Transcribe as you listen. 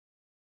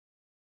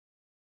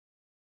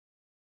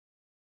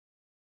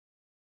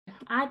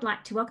I'd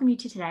like to welcome you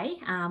to today.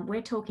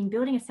 We're talking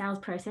building a sales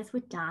process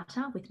with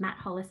data with Matt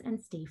Hollis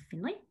and Steve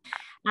Findley.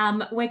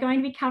 We're going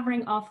to be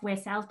covering off where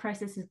sales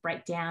processes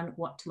break down,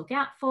 what to look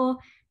out for,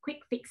 quick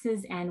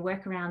fixes and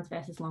workarounds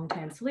versus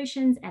long-term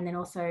solutions. And then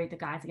also the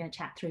guys are going to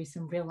chat through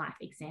some real life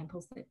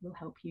examples that will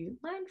help you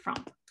learn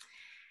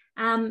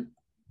from.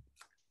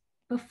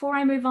 Before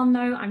I move on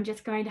though, I'm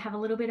just going to have a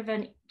little bit of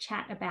a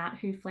chat about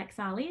who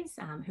Flexile is,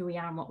 who we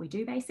are and what we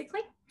do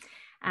basically.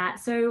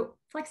 So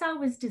Flexile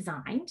was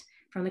designed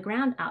from the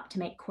ground up to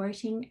make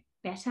quoting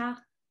better,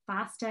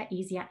 faster,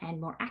 easier,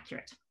 and more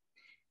accurate.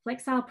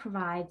 Flexile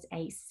provides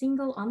a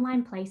single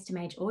online place to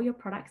manage all your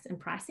products and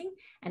pricing,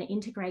 and it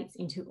integrates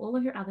into all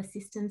of your other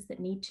systems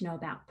that need to know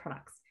about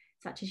products,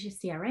 such as your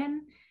CRM,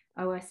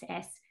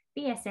 OSS,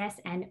 BSS,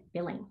 and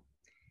billing.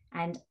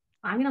 And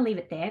I'm going to leave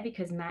it there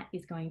because Matt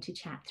is going to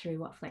chat through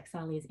what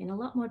Flexile is in a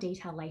lot more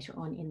detail later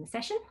on in the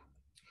session.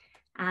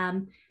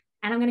 And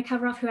I'm going to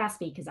cover off who our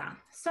speakers are.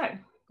 So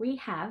we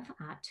have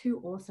two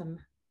awesome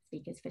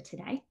speakers for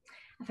today.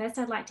 First,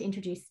 I'd like to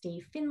introduce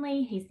Steve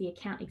Findley. He's the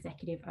account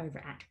executive over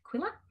at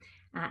Qwilr.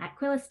 At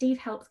Qwilr, Steve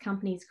helps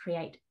companies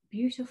create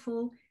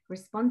beautiful,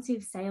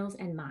 responsive sales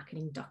and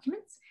marketing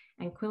documents.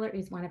 And Qwilr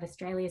is one of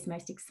Australia's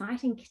most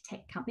exciting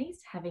tech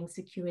companies, having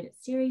secured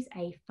Series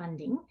A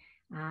funding,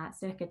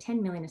 circa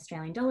 10 million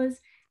Australian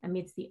dollars,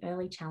 amidst the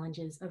early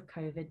challenges of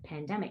COVID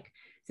pandemic.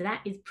 So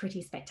that is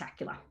pretty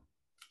spectacular.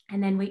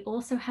 And then we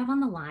also have on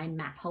the line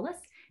Matt Hollis,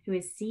 who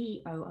is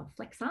CEO of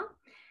Flexile.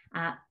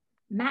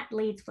 Matt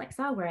leads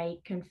Flexile. We're a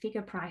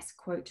configure, price,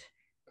 quote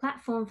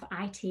platform for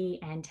IT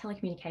and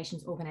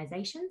telecommunications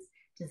organizations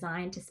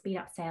designed to speed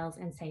up sales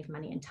and save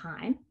money and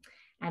time.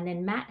 And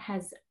then Matt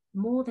has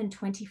more than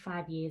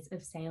 25 years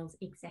of sales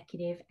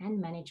executive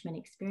and management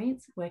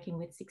experience working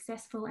with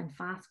successful and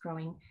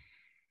fast-growing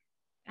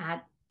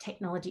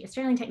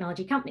Australian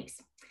technology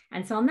companies.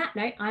 And so on that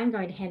note, I'm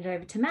going to hand it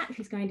over to Matt,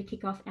 who's going to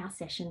kick off our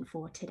session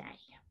for today.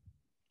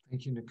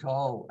 Thank you,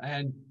 Nicole.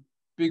 And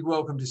big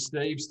welcome to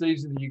Steve.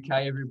 Steve's in the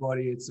UK,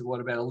 everybody. It's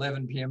about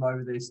 11 p.m.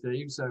 over there,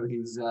 Steve. So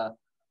he's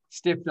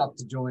stepped up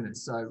to join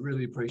us. So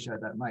really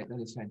appreciate that, mate.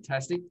 That is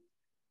fantastic.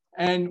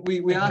 And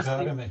we asked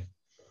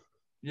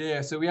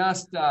Steve, so we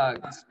asked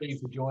Steve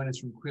to join us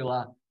from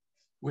Qwilr.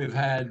 We've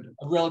had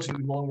a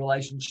relatively long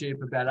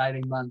relationship, about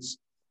 18 months.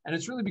 And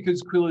it's really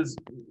because Qwilr's,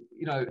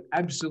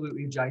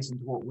 absolutely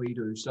adjacent to what we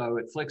do. So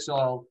at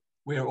Flexile,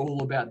 we're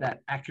all about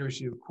that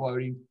accuracy of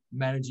quoting,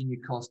 managing your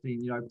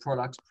costing,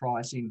 products,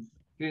 pricing,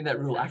 getting that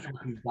real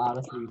accuracy of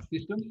data through your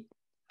system.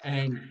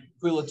 And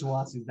Qwilr to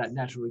us is that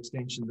natural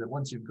extension that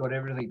once you've got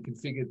everything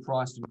configured,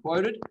 priced, and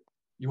quoted,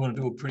 you want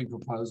to do a pretty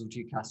proposal to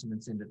your customer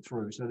and send it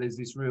through. So there's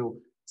this real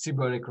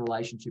symbiotic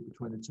relationship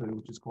between the two,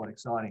 which is quite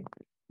exciting.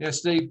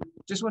 Steve,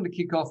 just wanted to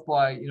kick off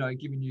by,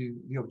 giving you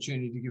the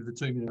opportunity to give the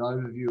 2-minute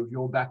overview of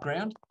your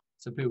background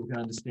so people can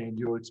understand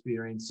your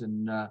experience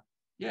and,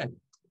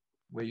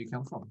 where you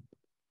come from.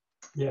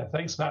 Yeah,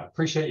 thanks, Matt.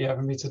 Appreciate you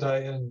having me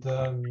today.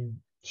 And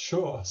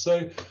sure.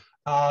 So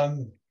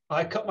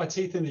I cut my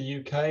teeth in the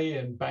UK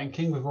in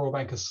banking with Royal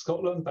Bank of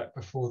Scotland back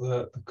before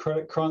the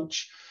credit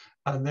crunch,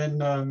 and then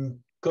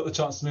got the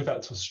chance to move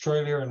out to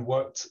Australia and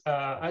worked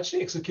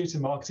actually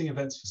executing marketing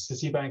events for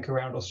Citibank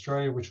around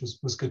Australia, which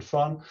was good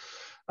fun.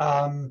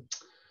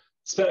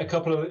 Spent a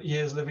couple of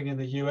years living in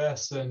the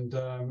US, and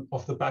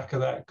off the back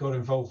of that got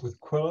involved with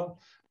Qwilr.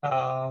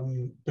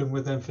 Been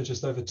with them for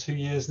just over 2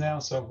 years now.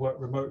 So I've worked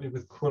remotely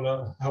with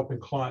Qwilr, helping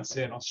clients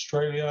in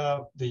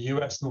Australia, the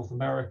US, North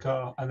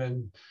America, and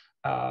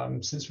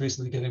then since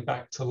recently getting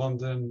back to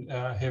London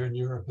here in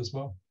Europe as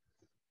well.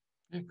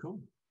 Yeah, cool.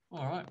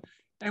 All right.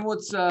 And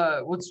what's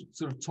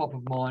sort of top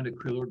of mind at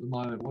Qwilr at the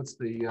moment? What's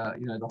the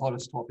the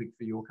hottest topic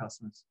for your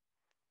customers?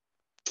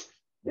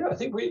 Yeah, I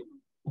think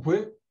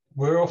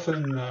we're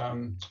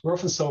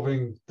often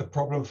solving the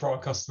problem for our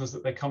customers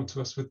that they come to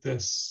us with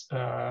this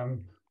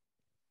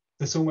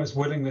almost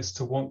willingness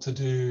to want to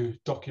do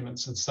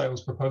documents and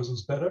sales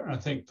proposals better. And I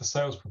think the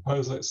sales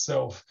proposal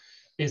itself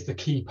is the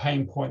key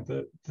pain point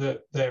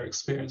that their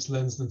experience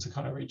lends them to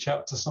kind of reach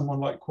out to someone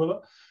like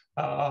Qwilr.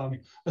 And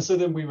so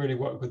then we really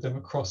work with them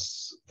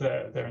across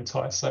their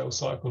entire sales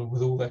cycle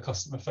with all their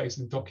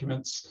customer-facing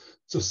documents,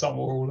 so some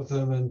or all of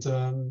them. And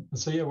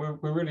so, yeah,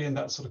 we're really in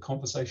that sort of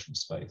conversational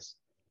space.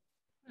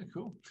 Yeah,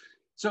 cool.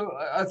 So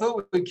I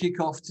thought we'd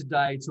kick off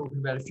today talking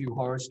about a few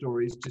horror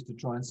stories just to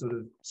try and sort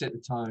of set the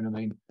tone. I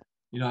mean,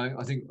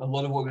 I think a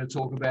lot of what we're going to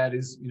talk about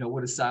is,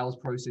 what a sales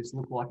process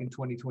look like in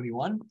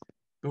 2021.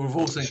 But we've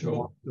all seen some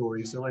horror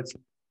stories. So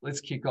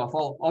let's kick off.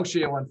 I'll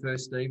share one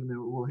first, Steve, and then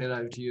we'll head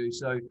over to you.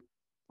 So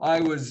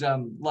I was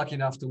lucky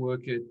enough to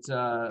work at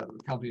a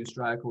company in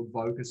Australia called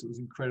Vocus. It was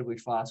incredibly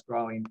fast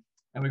growing,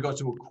 and we got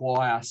to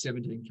acquire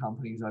 17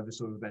 companies over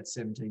sort of about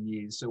 17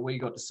 years. So we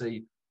got to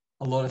see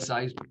a lot of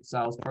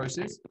sales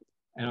process,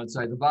 and I'd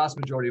say the vast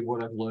majority of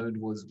what I've learned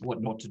was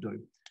what not to do.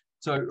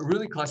 So a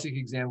really classic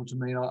example to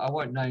me, and I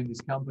won't name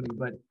this company,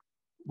 but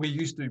we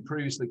used to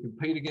previously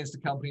compete against a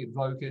company at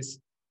Vocus,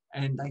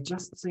 and they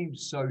just seemed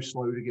so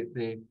slow to get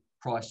their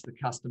price to the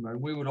customer.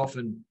 And we would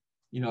often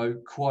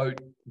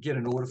quote, get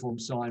an order form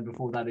signed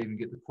before they'd even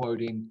get the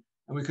quote in.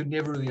 And we could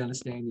never really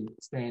understand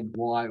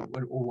why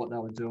or what they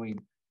were doing.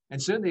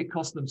 And certainly it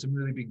cost them some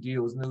really big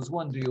deals. And there was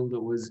one deal that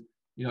was,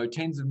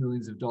 tens of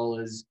millions of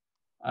dollars,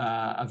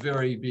 a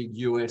very big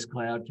US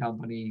cloud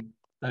company.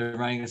 They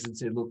rang us and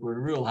said, look, we're in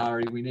a real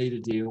hurry. We need a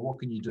deal. What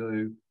can you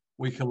do?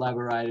 We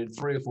collaborated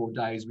 3 or 4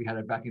 days. We had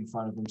it back in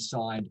front of them,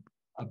 signed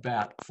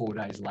about 4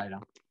 days later.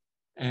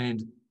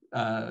 And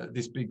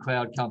this big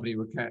cloud company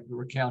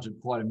recounted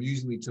quite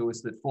amusingly to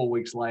us that 4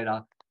 weeks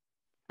later,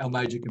 our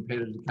major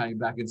competitor came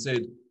back and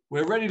said,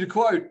 we're ready to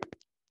quote.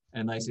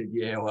 And they said,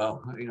 yeah,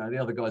 well, the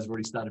other guys have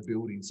already started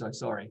building, so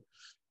sorry.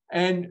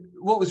 And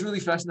what was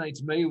really fascinating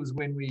to me was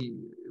when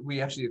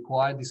we actually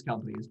acquired this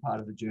company as part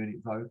of the journey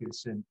at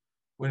Vocus. And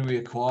when we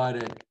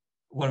acquired it,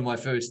 one of my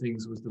first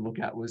things was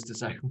to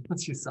say,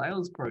 what's your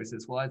sales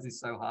process? Why is this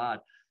so hard?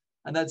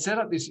 And they'd set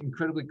up this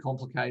incredibly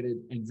complicated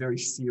and very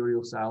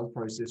serial sales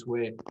process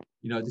where,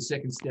 the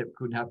second step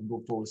couldn't happen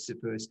before the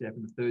first step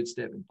and the third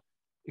step, and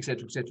et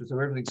cetera, et cetera. So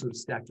everything sort of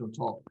stacked on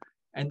top.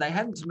 And they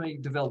hadn't, to me,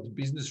 developed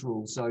business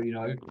rules. So,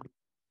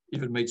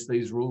 if it meets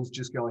these rules,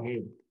 just go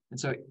ahead. And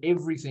so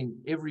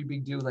every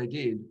big deal they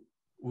did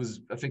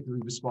was effectively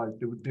bespoke.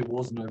 There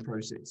was no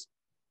process.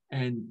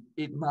 And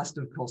it must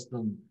have cost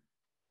them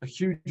a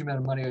huge amount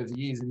of money over the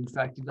years. And in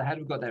fact, if they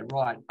hadn't got that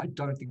right, I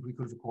don't think we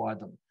could have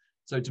acquired them.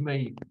 So to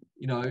me,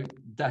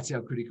 that's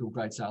how critical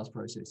great sales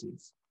process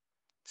is.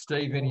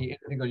 Steve,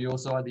 anything on your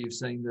side that you've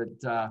seen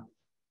that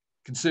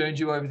concerned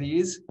you over the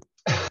years?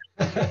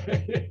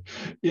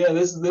 Yeah,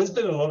 there's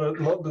been a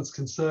lot that's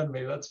concerned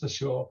me, that's for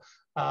sure.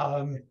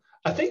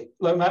 I think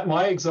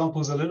my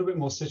example is a little bit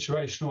more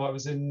situational. I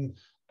was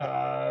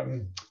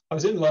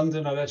in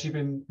London. I'd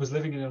actually was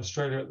living in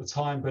Australia at the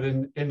time, but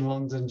in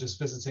London, just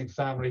visiting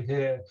family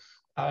here.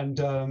 And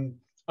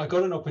I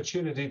got an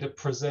opportunity to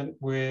present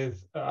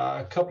with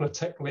a couple of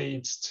tech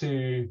leads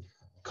to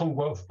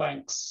Commonwealth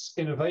Bank's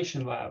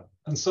Innovation Lab.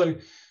 And so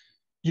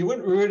you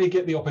wouldn't really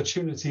get the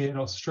opportunity in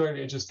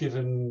Australia, just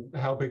given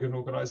how big an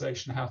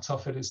organization, how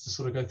tough it is to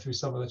sort of go through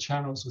some of the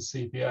channels with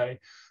CBA.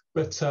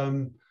 But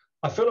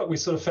I feel like we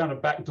sort of found a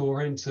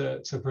backdoor in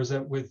to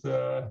present with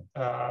the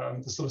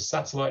sort of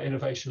satellite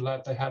innovation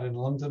lab they had in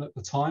London at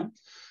the time.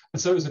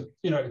 And so it was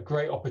a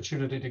great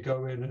opportunity to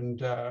go in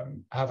and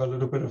have a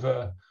little bit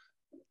of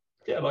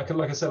like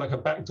I said, like a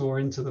backdoor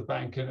into the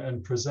bank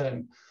and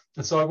present.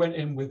 And so I went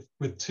in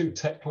with 2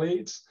 tech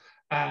leads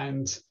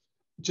and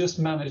just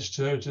managed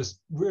to just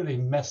really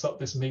mess up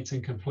this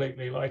meeting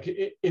completely. Like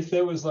if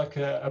there was like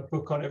a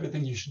book on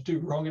everything you should do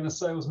wrong in a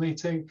sales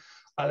meeting,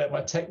 I let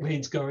my tech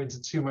leads go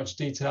into too much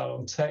detail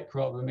on tech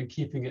rather than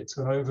keeping it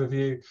to an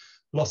overview,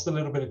 lost a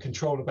little bit of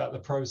control about the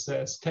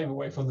process, came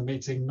away from the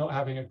meeting not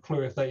having a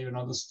clue if they even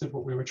understood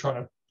what we were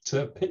trying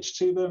to pitch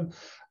to them.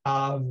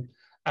 And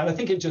I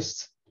think it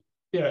just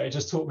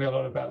taught me a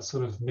lot about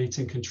sort of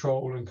meeting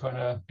control and kind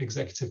of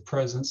executive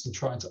presence and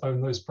trying to own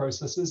those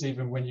processes,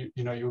 even when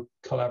you're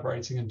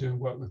collaborating and doing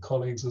work with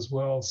colleagues as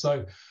well.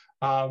 So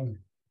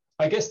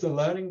I guess the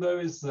learning though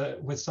is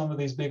that with some of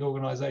these big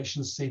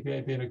organizations,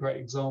 CBA being a great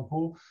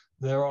example,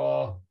 there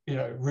are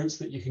routes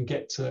that you can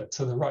get to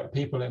the right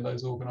people in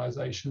those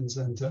organizations,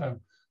 and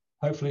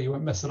hopefully you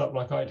won't mess it up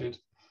like I did.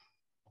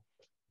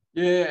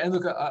 Yeah, and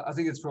look, I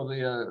think it's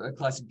probably a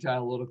classic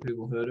tale a lot of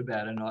people heard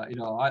about, and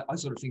I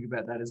sort of think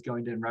about that as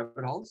going down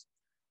rabbit holes.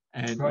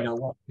 And right.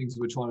 One of the things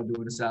we're trying to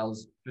do in a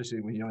sales,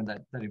 especially when you're in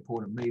that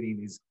important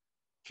meeting, is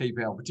keep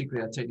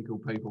particularly our technical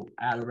people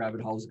out of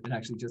rabbit holes and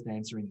actually just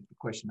answering the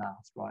question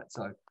asked, right?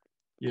 So,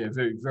 yeah,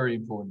 very, very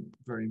important,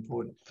 very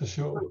important. For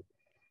sure.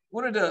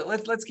 Wanted to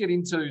let's get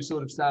into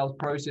sort of sales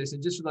process,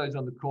 and just for those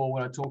on the call,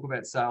 when I talk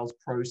about sales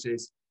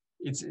process,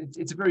 it's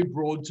a very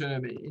broad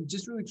term, and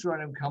just really trying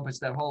to encompass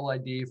that whole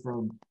idea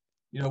from,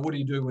 what do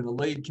you do when a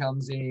lead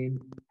comes in?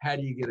 How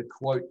do you get a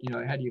quote?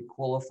 How do you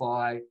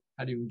qualify?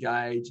 How do you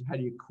engage? How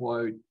do you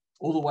quote?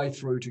 All the way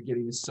through to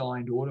getting a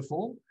signed order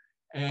form.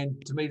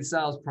 And to me, the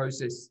sales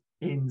process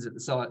ends at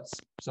the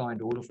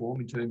signed order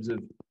form in terms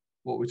of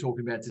what we're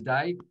talking about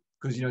today,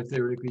 because,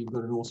 theoretically, you've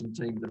got an awesome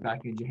team at the back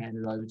end you hand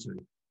it over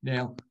to.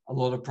 Now, a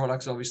lot of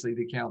products, obviously,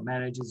 the account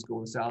managers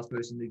or the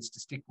salesperson needs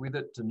to stick with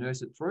it to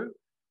nurse it through.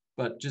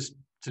 But just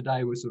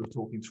today, we're sort of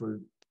talking through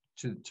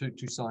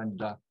to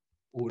signed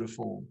order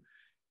form.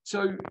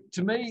 So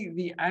to me,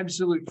 the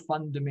absolute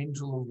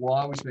fundamental of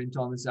why we spend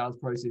time in the sales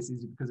process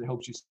is because it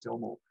helps you sell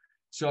more.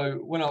 So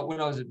when I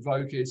was at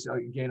Vocus,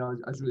 again, I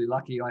was really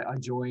lucky. I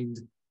joined,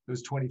 there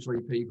was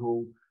 23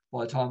 people.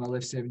 By the time I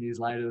left 7 years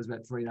later, there was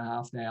about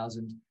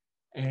 3,500.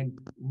 And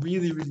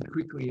really, really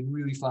quickly and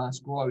really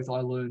fast growth,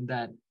 I learned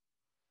that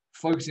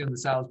focusing on the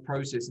sales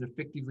process and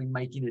effectively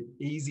making it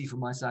easy for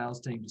my sales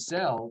team to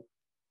sell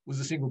was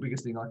the single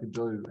biggest thing I could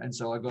do. And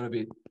so I got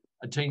a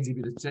teensy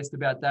bit obsessed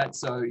about that.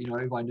 So,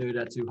 if I nerd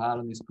out too hard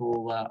on this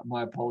call,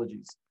 my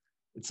apologies.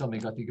 It's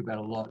something I think about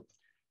a lot.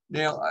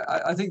 Now,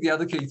 I think the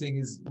other key thing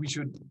is we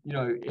should,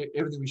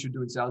 everything we should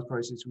do in sales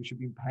process, we should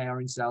be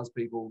empowering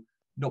salespeople,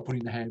 not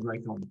putting the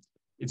handbrake on.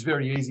 It's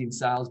very easy in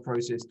sales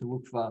process to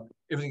look for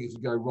everything that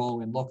could go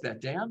wrong and lock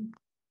that down.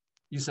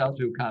 Your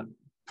salespeople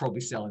probably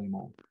sell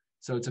anymore.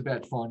 So it's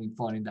about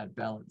finding that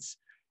balance.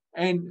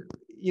 And,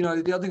 you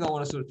know, the other thing I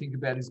want to sort of think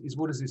about is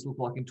what does this look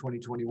like in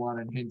 2021?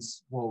 And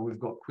hence, well, we've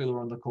got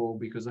Qwilr on the call,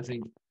 because I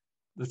think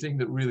the thing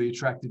that really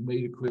attracted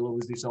me to Qwilr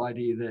was this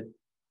idea that,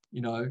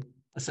 you know,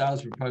 a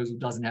sales proposal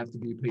doesn't have to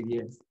be a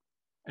PDF.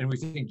 And we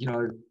think, you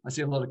know, I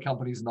see a lot of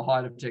companies in the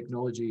height of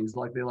technology is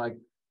like, they're like,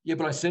 yeah,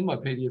 but I send my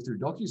PDF through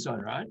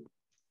DocuSign, right?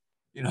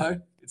 You know,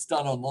 it's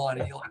done online.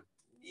 And you're like,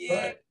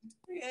 yeah.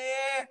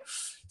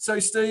 So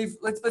Steve,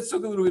 let's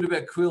talk a little bit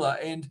about Qwilr,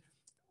 and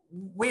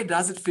where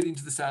does it fit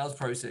into the sales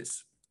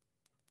process?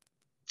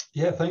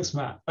 Yeah, thanks,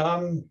 Matt.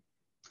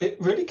 It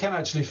really can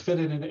actually fit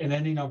in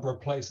any number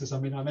of places. I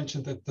mean, I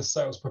mentioned that the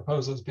sales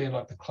proposal as being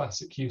like the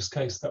classic use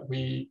case that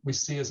we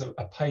see as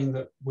a pain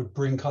that would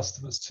bring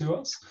customers to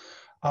us.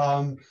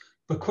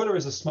 But Qwilr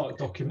is a smart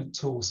document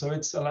tool, so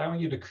it's allowing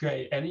you to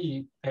create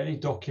any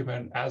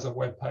document as a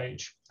web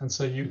page, and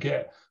so you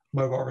get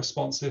mobile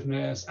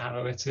responsiveness,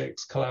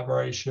 analytics,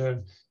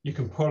 collaboration. You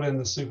can pull in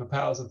the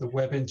superpowers of the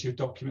web into your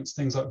documents,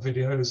 things like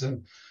videos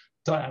and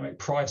dynamic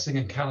pricing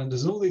and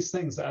calendars, and all these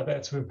things that are there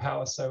to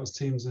empower sales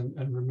teams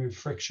and remove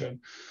friction.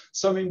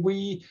 So, I mean,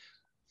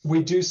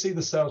 we do see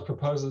the sales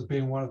proposal as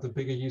being one of the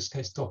bigger use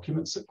case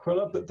documents at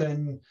Qwilr, but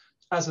then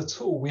as a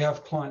tool, we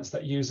have clients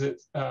that use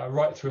it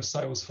right through a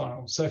sales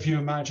funnel. So if you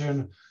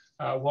imagine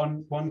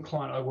one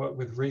client I worked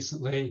with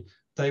recently,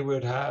 they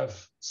would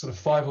have sort of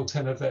 5 or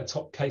 10 of their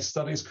top case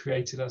studies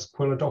created as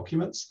Qwilr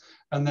documents,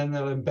 and then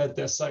they'll embed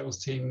their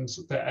sales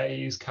teams, their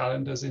AEs,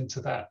 calendars into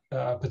that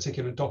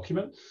particular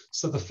document.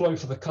 So the flow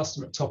for the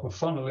customer at top of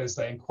funnel is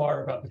they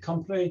inquire about the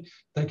company,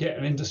 they get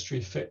an industry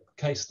fit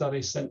case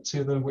study sent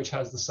to them, which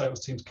has the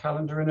sales team's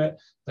calendar in it.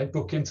 They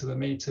book into the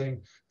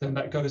meeting, then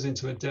that goes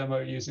into a demo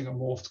using a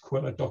morphed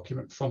Qwilr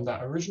document from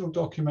that original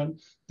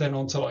document, then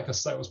onto like a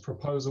sales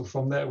proposal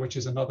from there, which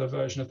is another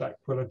version of that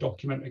Qwilr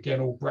document,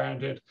 again, all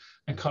branded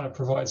and kind of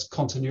provides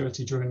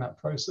continuity during that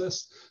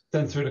process,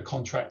 then through the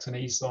contract and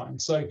e-sign.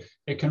 So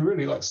it can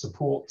really like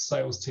support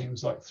sales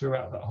teams like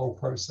throughout that whole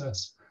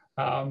process.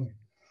 And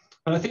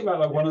I think about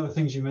like one of the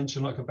things you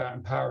mentioned, like about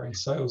empowering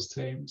sales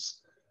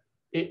teams,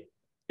 it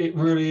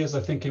really is,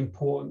 I think,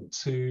 important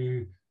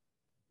to,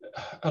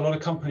 a lot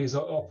of companies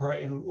are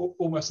operating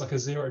almost like a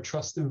zero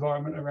trust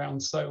environment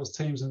around sales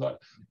teams and like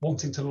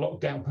wanting to lock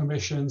down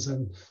permissions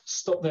and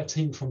stop their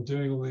team from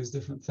doing all these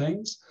different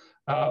things.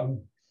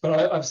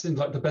 But I've seen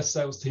like the best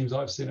sales teams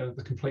I've seen are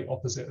the complete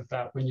opposite of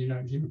that, when, you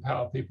know, you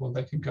empower people and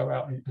they can go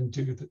out and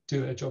do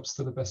their jobs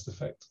to the best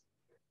effect.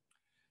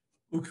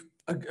 Look,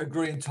 I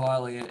agree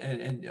entirely,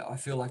 and I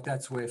feel like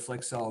that's where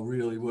Flexile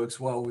really works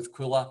well with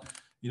Qwilr.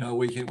 You know,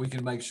 we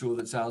can make sure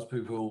that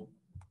salespeople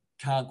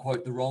can't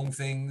quote the wrong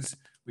things.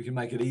 We can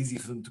make it easy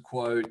for them to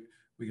quote.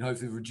 We can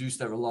hopefully reduce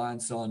that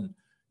reliance on,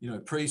 you know,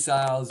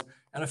 pre-sales.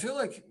 And I feel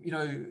like, you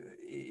know,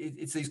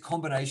 it's these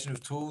combination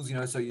of tools, you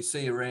know, so your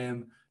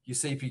CRM, your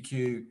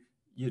CPQ,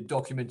 your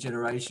document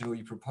generation, or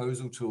your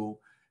proposal tool,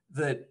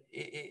 that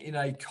in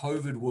a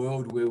COVID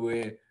world where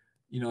we're,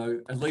 you know,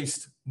 at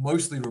least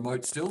mostly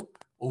remote still,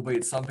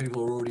 albeit some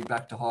people are already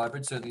back to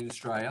hybrid, certainly in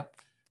Australia,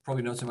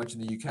 probably not so much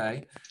in the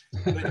UK.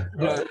 But,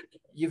 you know,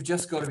 you've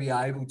just got to be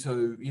able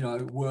to, you know,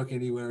 work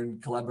anywhere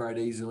and collaborate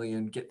easily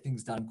and get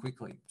things done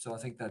quickly. So I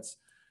think that's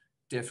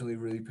definitely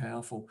really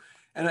powerful.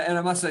 And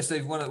I must say,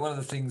 Steve, one of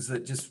the things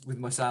that, just with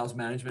my sales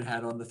management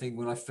hat on, the thing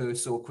when I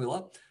first saw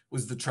Qwilr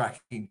was the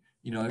tracking.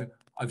 You know,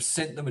 I've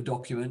sent them a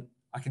document,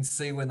 I can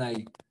see when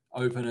they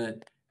open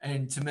it.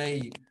 And to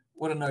me,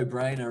 what a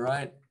no-brainer,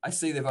 right? I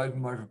see they've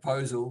opened my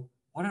proposal.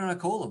 Why don't I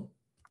call them?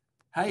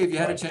 Hey, have you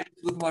had a chance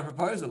to look at my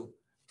proposal?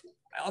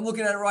 I'm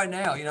looking at it right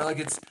now. You know, like,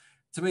 it's,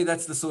 to me,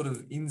 that's the sort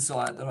of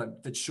insight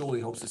that surely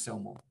helps us sell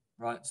more,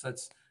 right? So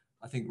that's,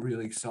 I think,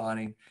 really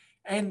exciting.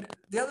 And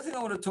the other thing I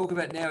want to talk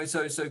about now is,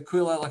 so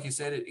Qwilr, like you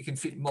said, it can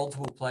fit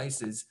multiple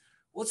places.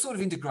 What sort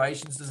of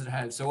integrations does it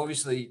have? So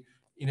obviously,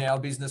 in our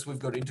business, we've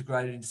got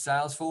integrated into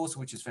Salesforce,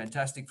 which is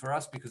fantastic for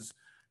us because,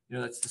 you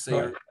know, that's the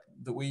CRM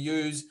that we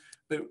use.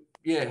 But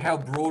yeah, how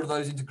broad are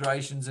those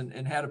integrations,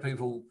 and how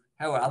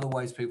are other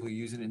ways people are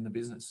using it in the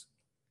business?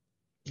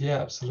 Yeah,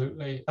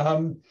 absolutely.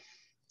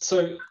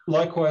 So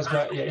likewise,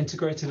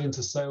 integrated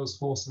into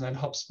Salesforce and then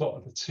HubSpot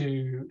are the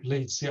two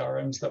lead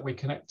CRMs that we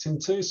connect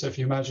into. So if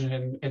you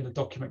imagine in the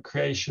document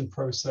creation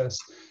process,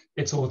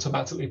 it's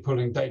automatically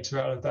pulling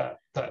data out of that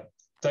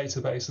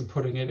database and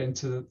putting it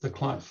into the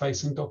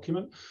client-facing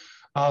document.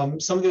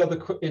 Some of the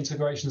other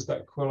integrations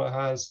that Qwilr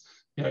has,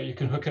 you know, you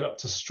can hook it up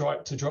to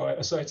Slack to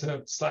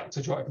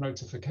drive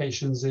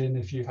notifications in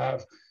if you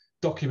have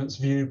documents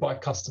viewed by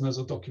customers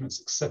or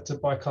documents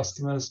accepted by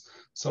customers.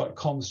 So like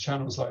comms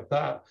channels like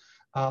that.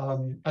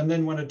 And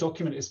then when a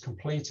document is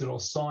completed or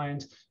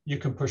signed, you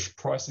can push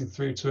pricing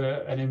through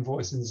to an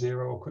invoice in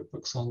Xero or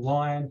QuickBooks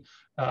Online,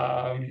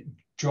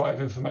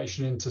 drive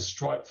information into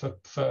Stripe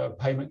for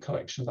payment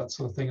collection, that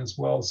sort of thing as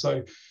well.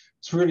 So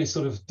it's really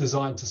sort of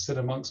designed to sit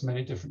amongst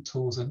many different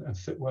tools and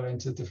fit well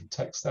into different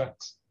tech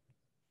stacks.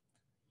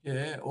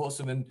 Yeah,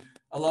 awesome. And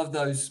I love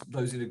those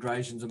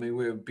integrations. I mean,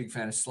 we're a big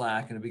fan of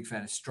Slack and a big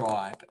fan of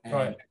Stripe.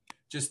 And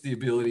just the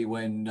ability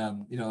when,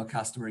 a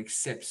customer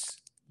accepts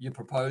your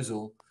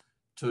proposal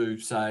to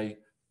say,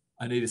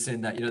 I need to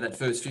send that, that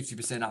first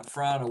 50% up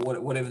front, or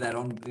whatever that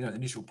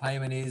initial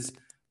payment is,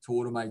 to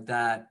automate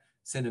that,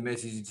 send a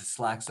message into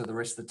Slack so the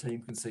rest of the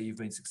team can see you've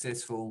been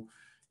successful.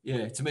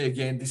 Yeah, to me,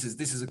 again, this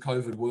is a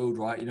COVID world,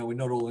 right? We're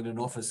not all in an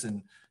office,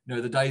 and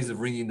the days of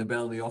ringing the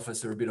bell in the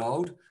office are a bit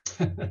old.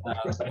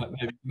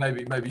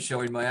 Maybe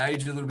showing my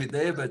age a little bit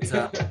there, but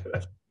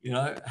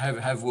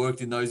have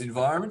worked in those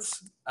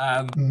environments.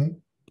 And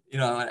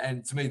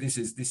to me, this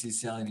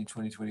is selling in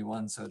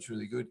 2021, so it's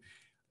really good.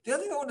 The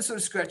other thing I want to sort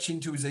of scratch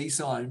into is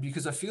e-sign,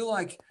 because I feel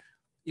like,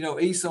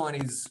 e-sign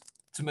is,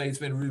 to me, it's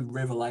been a real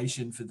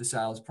revelation for the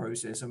sales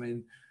process. I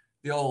mean,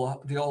 the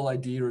whole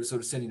idea of sort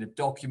of sending a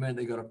document,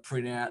 they got to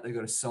print out, they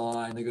got to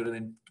sign, they got to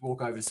then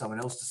walk over to someone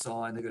else to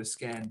sign, they got to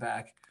scan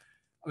back.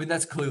 I mean,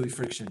 that's clearly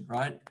friction,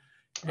 right?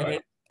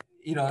 Right.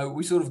 And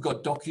we sort of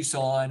got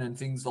DocuSign and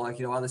things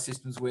like, other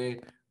systems where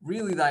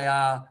really they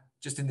are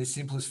just in the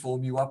simplest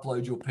form. You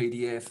upload your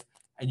PDF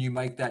and you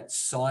make that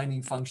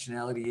signing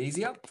functionality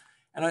easier.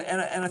 And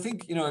I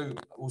think,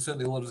 well,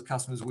 certainly a lot of the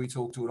customers we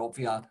talk to at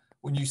Opvia,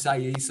 when you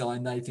say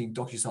e-sign, they think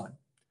DocuSign.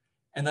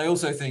 And they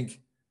also think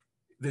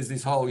there's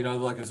this whole,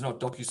 like it's not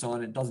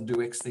DocuSign, it doesn't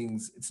do X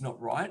things, it's not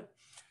right.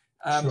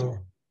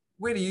 Sure.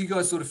 Where do you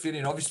guys sort of fit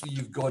in? Obviously,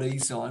 you've got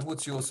e-sign.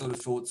 What's your sort of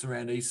thoughts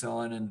around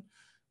e-sign and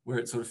where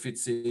it sort of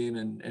fits in,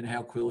 and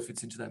how Qwilr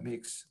fits into that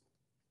mix?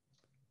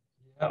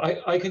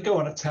 I could go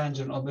on a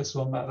tangent on this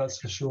one, Matt, that's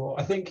for sure.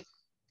 I think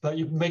that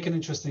you make an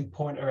interesting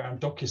point around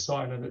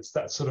DocuSign, and it's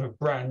that sort of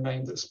brand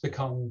name that's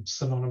become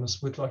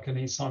synonymous with like an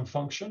e-sign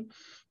function.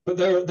 But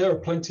there are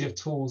plenty of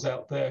tools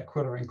out there,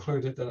 Qwilr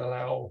included, that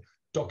allow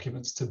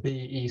documents to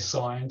be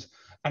e-signed.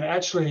 And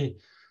actually,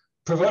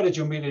 provided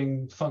you're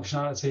meeting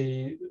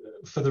functionality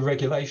for the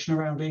regulation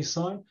around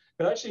e-sign,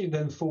 it actually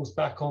then falls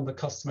back on the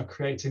customer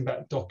creating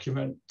that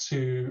document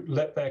to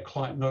let their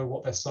client know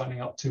what they're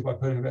signing up to by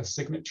putting their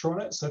signature on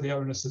it. So the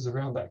onus is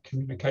around that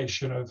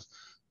communication of,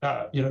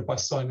 by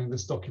signing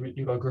this document,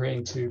 you're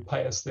agreeing to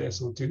pay us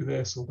this or do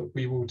this, or that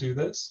we will do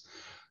this.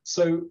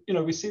 So,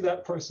 we see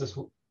that process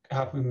will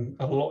happen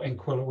a lot in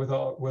Qwilr with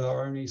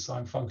our own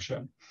e-sign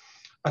function.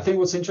 I think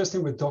what's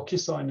interesting with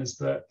DocuSign is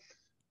that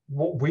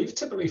what we've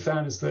typically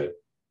found is that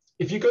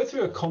if you go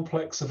through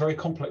a very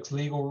complex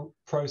legal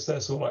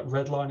process, or like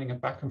redlining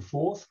and back and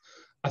forth,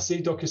 I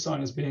see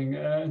DocuSign as being,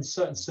 and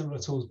certain similar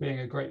tools being,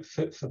 a great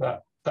fit for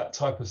that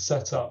type of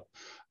setup.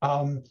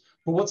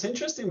 But what's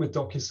interesting with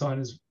DocuSign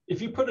is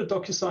if you put a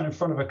DocuSign in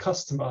front of a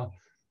customer,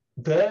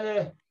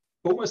 their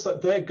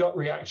gut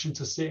reaction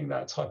to seeing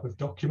that type of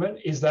document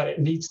is that it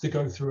needs to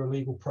go through a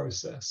legal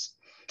process.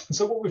 And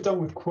so what we've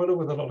done with Qwilr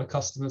with a lot of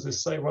customers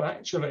is say, well,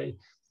 actually,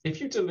 if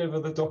you deliver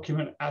the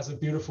document as a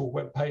beautiful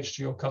web page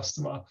to your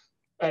customer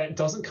and it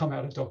doesn't come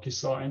out of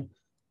DocuSign,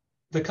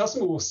 the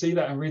customer will see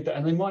that and read that,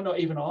 and they might not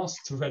even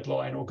ask to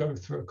redline or go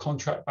through a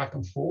contract back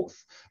and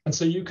forth. And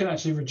so you can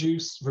actually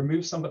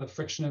remove some of the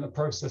friction in the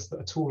process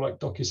that a tool like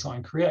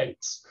DocuSign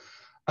creates.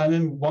 And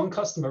then one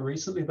customer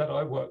recently that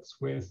I worked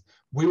with,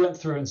 we went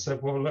through and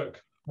said, well,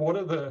 look, what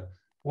are the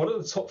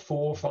top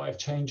 4 or 5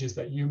 changes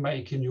that you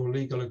make in your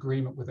legal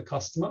agreement with a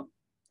customer?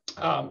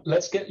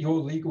 Let's get your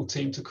legal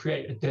team to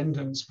create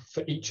addendums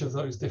for each of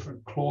those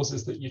different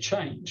clauses that you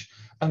change,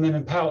 and then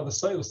empower the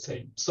sales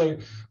team. So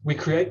we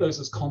create those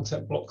as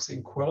content blocks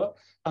in Qwilr,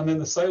 and then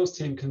the sales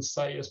team can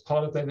say, as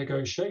part of their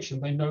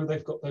negotiation, they know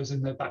they've got those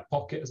in their back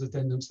pocket as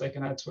addendums they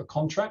can add to a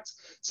contract.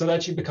 So that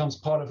actually becomes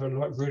part of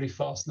a really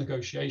fast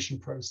negotiation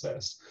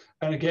process,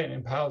 and again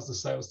empowers the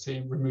sales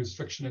team, removes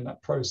friction in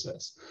that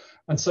process.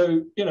 And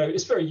so,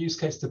 it's very use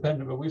case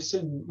dependent, but we've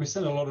seen a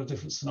lot of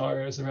different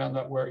scenarios around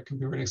that where it can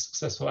be really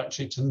successful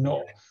actually to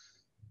not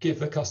give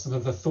the customer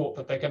the thought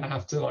that they're going to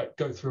have to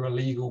go through a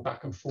legal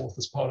back and forth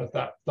as part of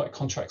that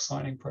contract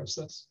signing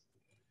process.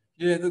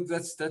 Yeah, look,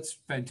 that's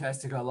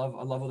fantastic. I love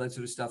all that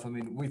sort of stuff. I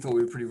mean, we thought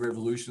we were pretty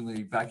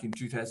revolutionary back in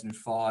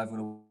 2005 when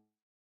it was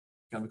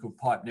a company called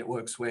Pipe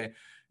Networks, where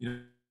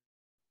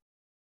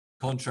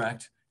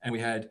contract, and we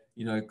had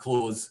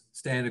clause,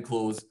 standard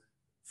clause,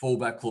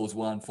 fallback clause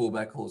 1,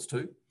 fallback clause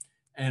 2,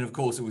 and of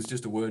course it was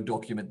just a Word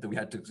document that we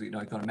had to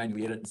kind of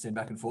manually edit and send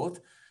back and forth.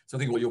 So I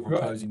think what you're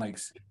proposing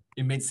makes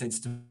immense sense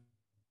to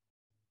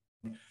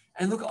me.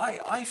 And look,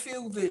 I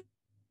feel that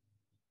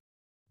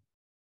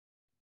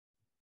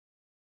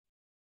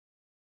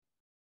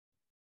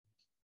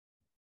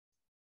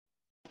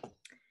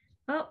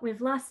Oh,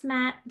 we've lost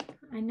Matt.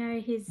 I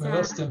know he's. We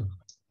lost him.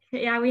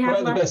 Yeah, we have. Right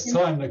at the best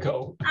time,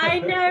 Nicole. I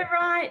know,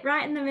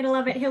 right in the middle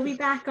of it. He'll be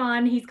back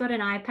on. He's got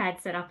an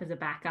iPad set up as a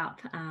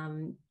backup.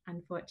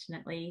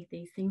 Unfortunately,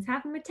 these things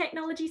happen with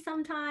technology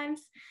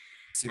sometimes.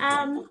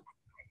 Yeah,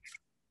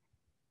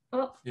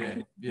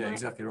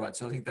 exactly right.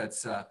 So I think that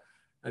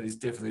is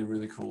definitely a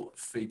really cool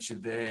feature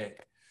there.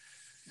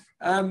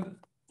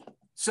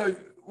 So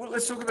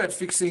let's talk about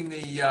fixing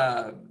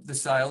the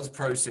sales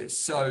process.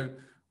 So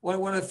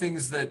one of the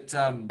things that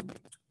I'm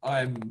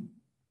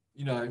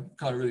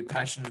kind of really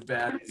passionate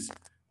about is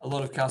a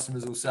lot of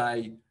customers will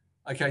say,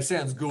 okay,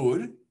 sounds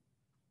good,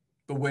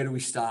 but where do we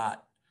start?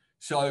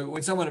 So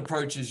when someone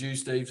approaches you,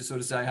 Steve, to sort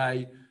of say,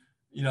 hey,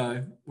 you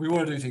know, we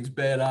want to do things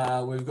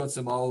better, we've got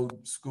some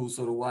old school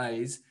sort of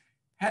ways,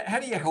 how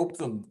do you help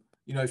them,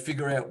 you know,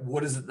 figure out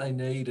what is it they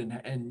need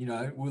and, you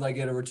know, will they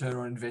get a return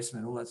on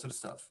investment, all that sort of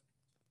stuff?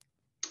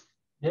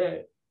 Yeah,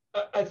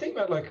 I think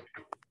that, like,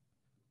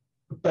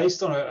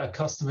 based on a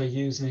customer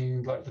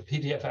using like the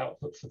PDF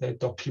output for their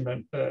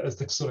document as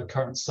the sort of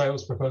current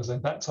sales proposal,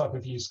 in that type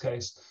of use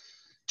case,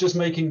 just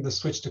making the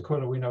switch to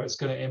Qwilr, we know it's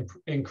going to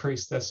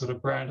increase their sort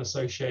of brand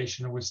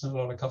association, and we've seen a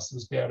lot of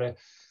customers be able to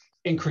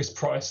increase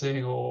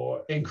pricing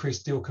or increase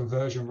deal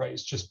conversion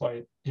rates just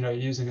by, you know,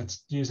 using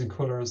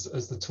Qwilr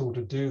as the tool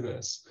to do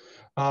this.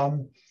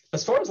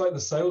 As far as like the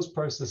sales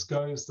process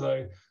goes,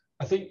 though,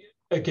 I think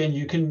again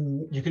you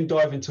can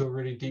dive into a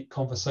really deep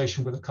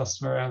conversation with a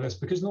customer around this,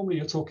 because normally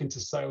you're talking to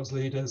sales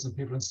leaders and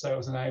people in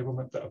sales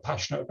enablement that are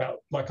passionate about,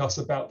 like us,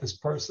 about this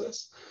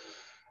process.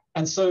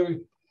 And so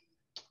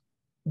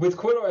with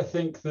Qwilr, I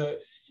think that,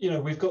 you know,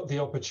 we've got the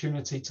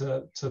opportunity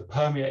to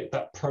permeate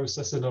that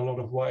process in a lot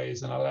of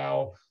ways and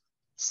allow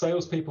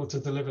salespeople to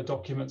deliver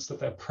documents that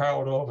they're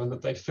proud of and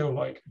that they feel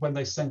like when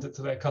they send it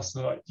to their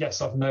customer, like,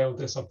 yes, I've nailed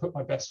this, I've put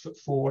my best foot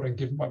forward and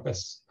given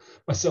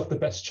myself the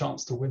best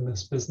chance to win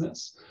this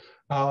business.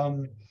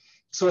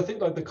 So I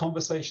think like the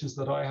conversations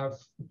that I have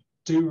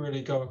do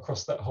really go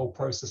across that whole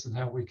process and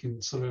how we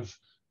can sort of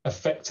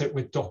affect it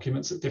with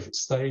documents at different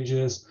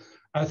stages.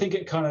 And I think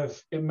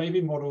it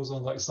maybe models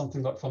on like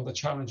something like from the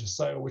Challenger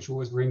sale, which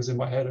always rings in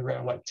my head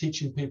around like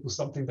teaching people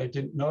something they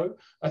didn't know.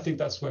 I think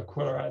that's where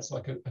Qwilr adds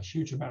like a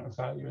huge amount of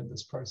value in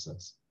this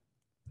process.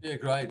 Yeah,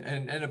 great.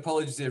 And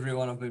apologies to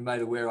everyone, I've been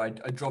made aware I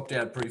dropped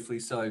out briefly.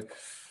 So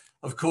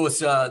of course,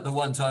 the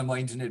one time my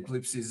internet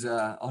blips is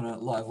on a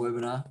live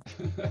webinar.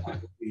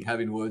 I'll be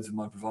having words with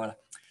my provider.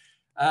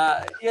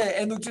 Yeah,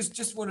 and look,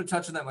 just want to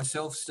touch on that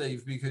myself,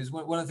 Steve, because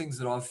one of the things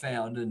that I've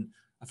found, and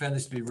I found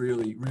this to be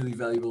really, really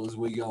valuable as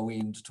we go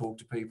in to talk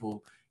to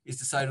people, is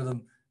to say to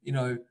them, you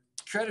know,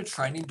 create a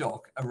training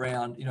doc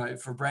around, you know,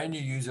 for a brand new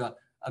user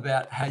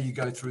about how you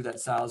go through that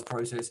sales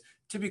process,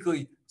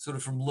 typically sort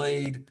of from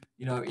lead,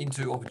 you know,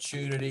 into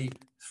opportunity,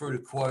 through to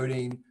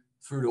quoting,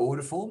 through to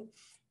order form.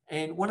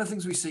 And one of the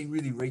things we see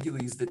really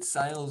regularly is that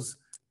sales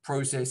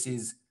process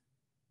is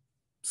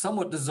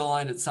somewhat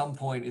designed at some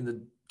point in the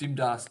dim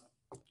dust,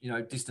 you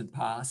know, distant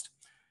past.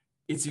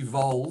 It's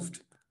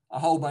evolved, a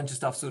whole bunch of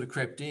stuff sort of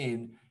crept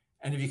in.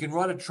 And if you can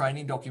write a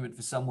training document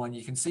for someone,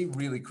 you can see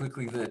really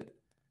quickly that,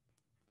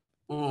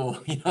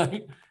 oh, you know,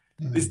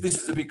 this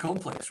is a bit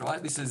complex,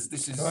 right? This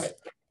is Right.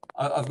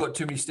 I've got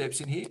too many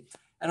steps in here.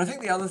 And I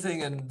think the other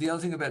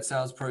thing about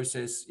sales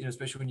process, you know,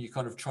 especially when you're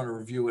kind of trying to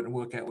review it and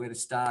work out where to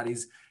start,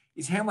 is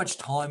how much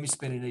time you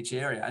spend in each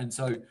area. And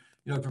so, you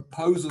know,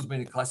 proposal's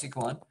been a classic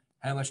one.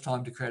 How much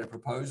time to create a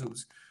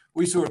proposals?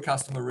 We saw a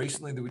customer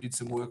recently that we did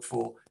some work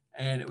for,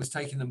 and it was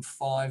taking them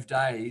 5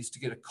 days to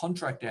get a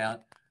contract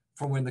out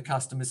from when the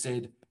customer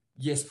said,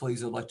 yes,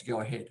 please, I'd like to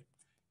go ahead.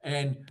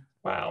 And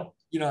wow,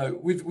 you know,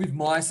 with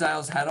my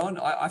sales hat on,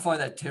 I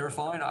find that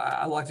terrifying.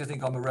 I like to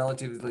think I'm a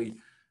relatively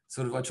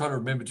sort of, I try to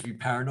remember to be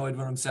paranoid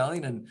when I'm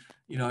selling. And,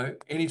 you know,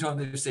 anytime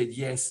they've said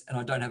yes and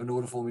I don't have an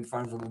order form in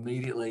front of them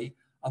immediately,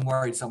 I'm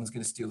worried someone's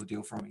going to steal the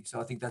deal from me. So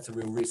I think that's a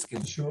real risk.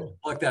 And sure.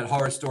 like that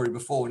horror story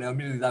before, now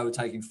admittedly they were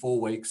taking 4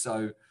 weeks.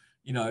 So,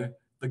 you know,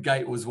 the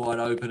gate was wide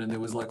open and there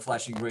was like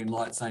flashing green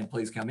light saying,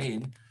 please come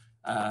in.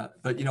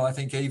 But, you know, I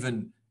think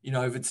even, you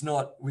know, if it's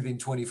not within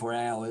 24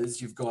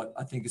 hours, you've got,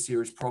 I think, a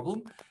serious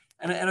problem.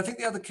 And I think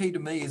the other key to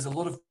me is a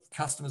lot of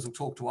customers will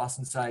talk to us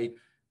and say,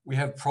 we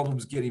have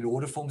problems getting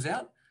order forms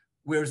out,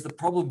 whereas the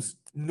problem's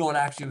not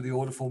actually with the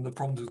order form, the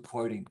problem's with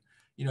quoting.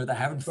 You know, they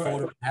haven't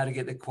thought of how to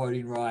get their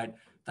quoting right.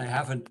 They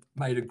haven't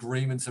made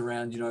agreements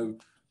around, you know,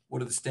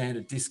 what are the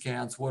standard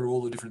discounts? What are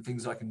all the different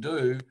things I can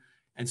do?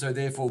 And so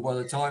therefore, by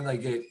the time they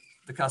get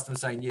the customer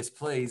saying, yes,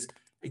 please,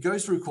 it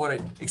goes through quite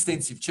an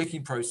extensive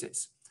checking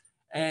process.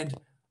 And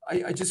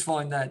I just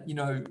find that, you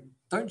know,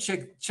 don't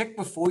check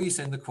before you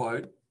send the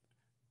quote,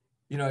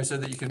 you know, so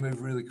that you can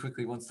move really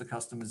quickly once the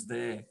customer's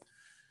there.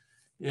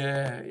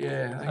 Yeah,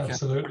 okay.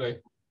 Absolutely.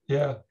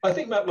 Yeah. I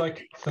think that,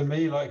 like, for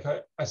me, like,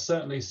 I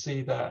certainly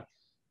see that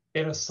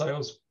in a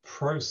sales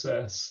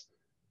process,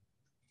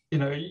 you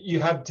know, you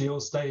have deal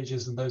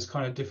stages and those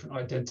kind of different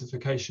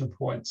identification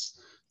points.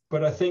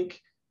 But I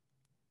think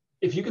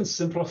if you can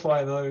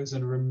simplify those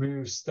and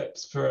remove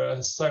steps for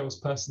a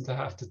salesperson to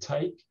have to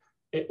take,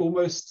 it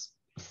almost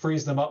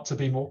frees them up to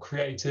be more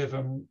creative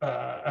and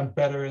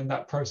better in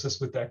that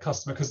process with their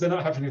customer, because they're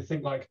not having to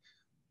think like,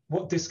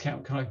 what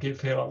discount can I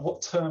give here? Like,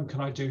 what term can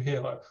I do here?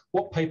 Like,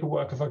 what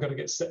paperwork have I got to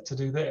get set to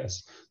do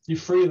this? You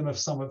free them of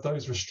some of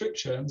those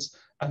restrictions,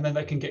 and then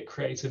they can get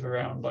creative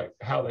around like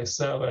how they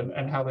sell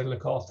and how they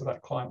look after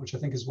that client, which I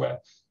think is where,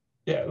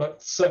 yeah, like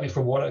certainly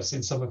from what I've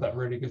seen, some of that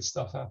really good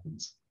stuff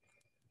happens.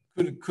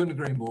 Couldn't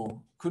agree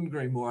more. Couldn't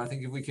agree more. I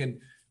think if we can,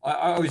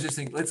 I always just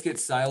think, let's get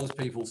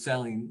salespeople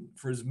selling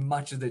for as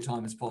much of their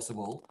time as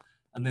possible,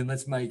 and then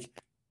let's make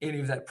any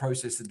of that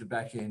process at the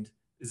back end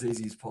as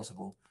easy as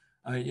possible.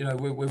 You know,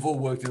 we've all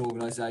worked in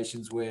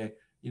organizations where,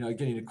 you know,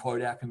 getting a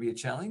quote out can be a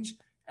challenge.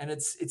 and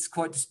it's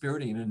quite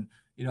dispiriting. And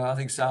I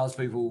think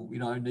salespeople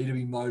need to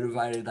be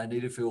motivated. They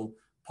need to feel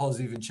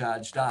positive and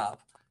charged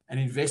up. And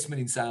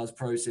investment in sales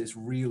process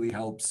really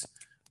helps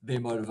their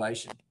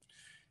motivation.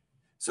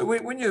 So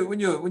when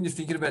you're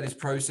thinking about this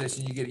process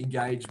and you get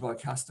engaged by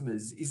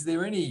customers, is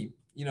there any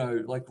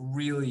like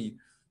really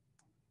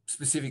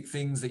specific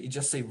things that you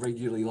just see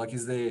regularly? Like,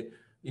 is there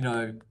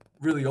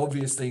really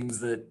obvious things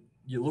that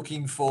you're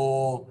looking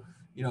for?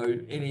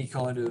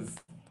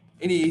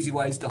 Any easy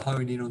ways to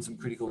hone in on some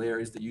critical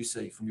areas that you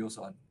see from your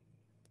side?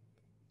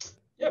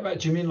 Yeah, but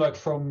do you mean like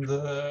from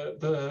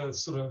the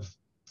sort of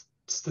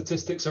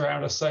statistics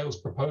around a sales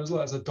proposal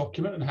as a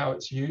document and how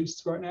it's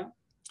used right now?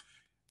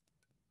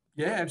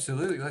 Yeah,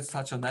 absolutely. Let's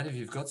touch on that if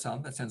you've got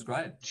some. That sounds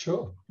great.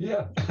 Sure.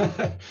 Yeah.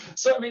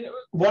 So, I mean,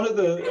 one of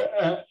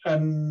the,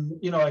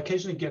 I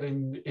occasionally get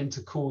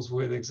into calls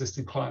with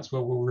existing clients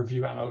where we'll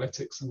review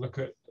analytics and look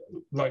at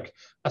like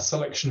a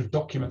selection of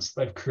documents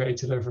they've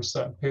created over a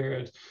certain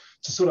period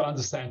to sort of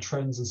understand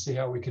trends and see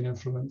how we can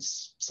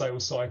influence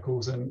sales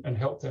cycles and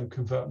help them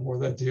convert more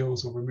of their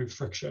deals or remove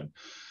friction.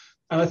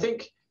 And I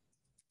think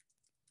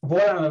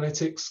what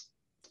analytics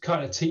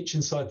kind of teach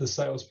inside the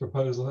sales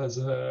proposal as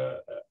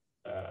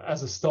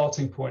a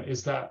starting point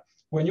is that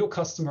when your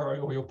customer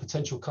or your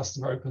potential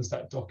customer opens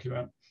that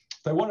document,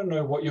 they want to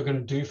know what you're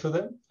going to do for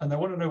them, and they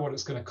want to know what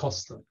it's going to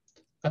cost them.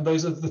 And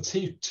those are the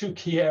two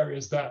key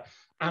areas that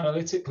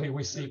analytically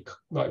we see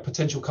like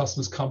potential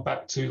customers come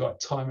back to like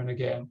time and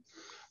again.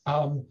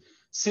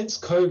 Since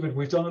COVID,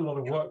 we've done a lot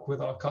of work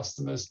with our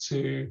customers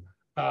to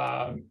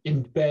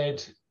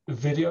embed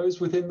videos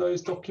within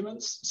those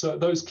documents. So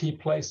those key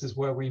places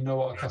where we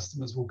know our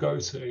customers will go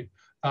to,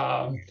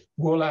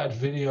 we'll add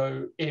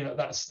video in at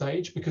that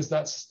stage, because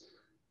that's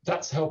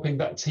helping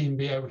that team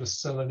be able to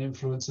sell and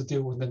influence a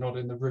deal when they're not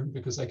in the room,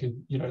 because they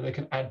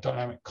can add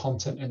dynamic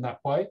content in that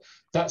way.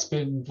 That's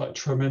been like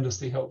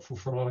tremendously helpful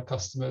for a lot of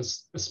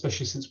customers,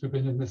 especially since we've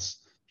been in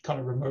this kind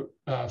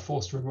of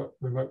forced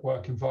remote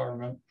work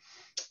environment.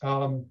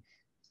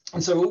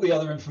 And so all the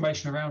other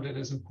information around it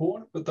is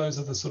important, but those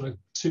are the sort of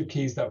two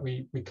keys that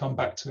we come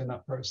back to in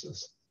that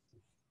process.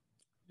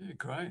 Yeah,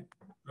 great.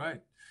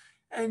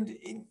 And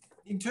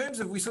in terms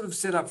of, we sort of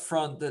said up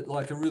front that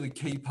like a really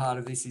key part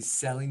of this is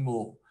selling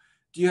more.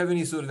 Do you have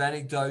any sort of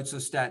anecdotes or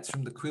stats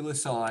from the Qwilr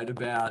side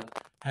about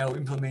how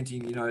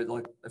implementing,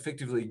 like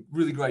effectively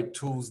really great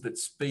tools that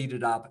speed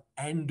it up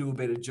and do a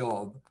better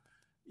job,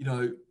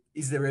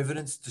 is there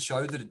evidence to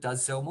show that it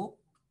does sell more?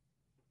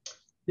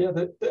 Yeah,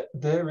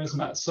 there is,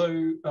 Matt.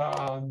 So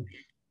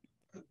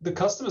the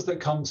customers that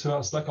come to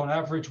us, like on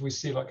average, we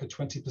see like a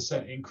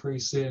 20%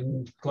 increase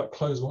in like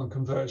close one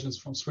conversions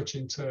from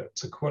switching to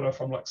Qwilr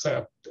from like say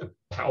a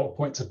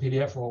PowerPoint to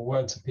PDF or a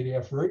Word to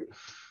PDF route.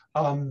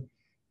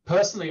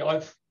 Personally,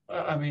 I've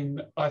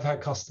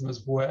had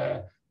customers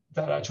where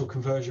that actual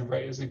conversion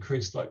rate has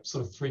increased like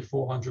sort of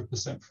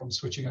 300-400% from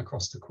switching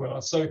across to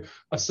Qwilr. So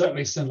I've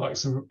certainly seen like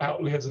some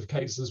outliers of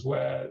cases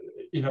where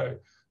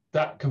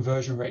that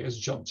conversion rate has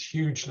jumped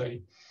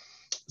hugely.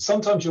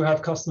 Sometimes you'll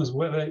have customers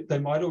where they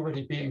might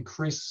already be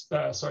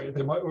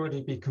they might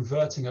already be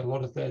converting a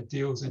lot of their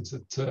deals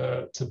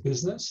to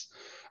business.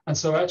 And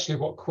so actually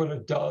what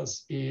Qwilr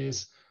does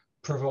is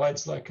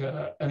provides like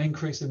an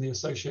increase in the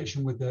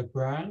association with their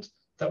brand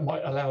that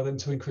might allow them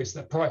to increase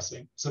their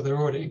pricing. So they're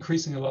already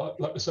increasing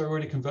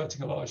already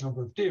converting a large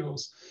number of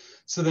deals.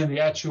 So then the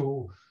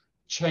actual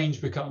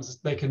change becomes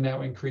they can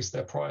now increase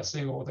their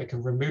pricing, or they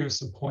can remove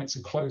some points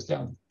and close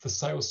down the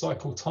sales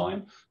cycle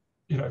time.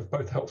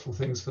 Both helpful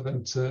things for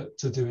them to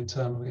do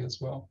internally as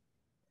well.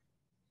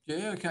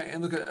 Yeah, okay.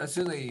 And look, I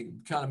certainly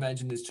can't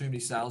imagine there's too many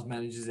sales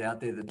managers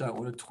out there that don't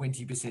want a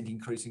 20%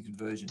 increase in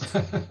conversions.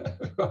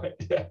 Right.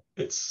 Yeah.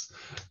 It's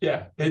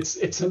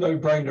a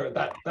no-brainer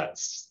at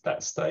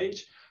that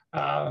stage.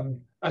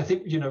 I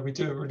think we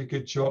do a really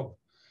good job,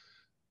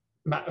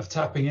 Matt, of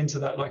tapping into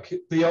that. Like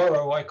the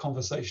ROI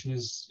conversation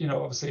is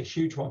obviously a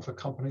huge one for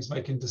companies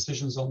making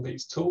decisions on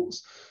these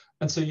tools.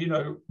 And so,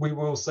 we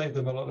will save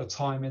them a lot of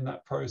time in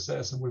that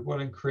process, and we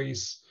will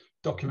increase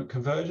document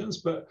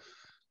conversions. But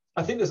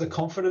I think there's a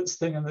confidence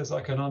thing, and there's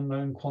like an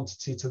unknown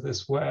quantity to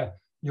this, where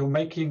you're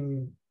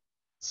making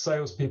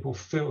salespeople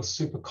feel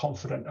super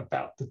confident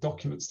about the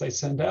documents they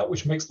send out,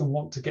 which makes them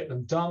want to get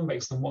them done,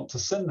 makes them want to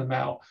send them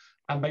out,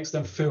 and makes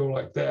them feel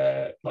like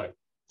they're like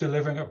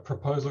delivering a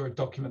proposal or a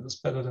document that's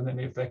better than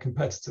any of their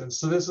competitors.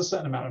 So there's a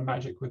certain amount of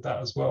magic with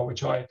that as well,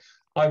 which I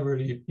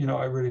really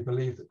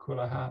believe that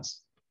Qwilr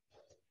has.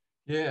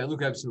 Yeah,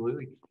 look,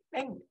 absolutely.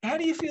 And how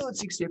do you feel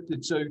it's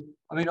accepted? So,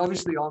 I mean,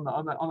 obviously, I'm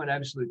an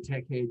absolute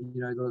tech head.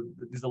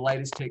 The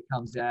latest tech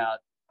comes out,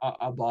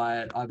 I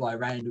buy it. I buy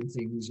random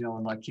things,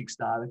 on like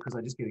Kickstarter, because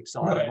I just get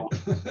excited.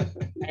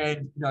 Right.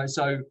 And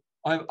so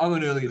I'm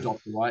an early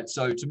adopter, right?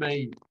 So to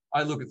me,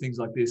 I look at things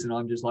like this, and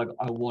I'm just like,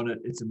 I want it.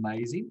 It's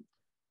amazing.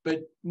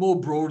 But more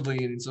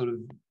broadly, and in sort of,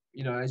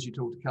 as you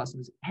talk to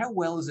customers, how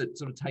well is it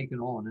sort of taken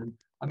on? And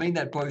I mean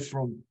that both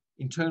from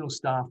internal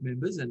staff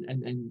members and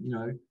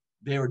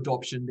their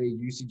adoption, their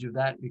usage of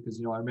that,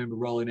 because, I remember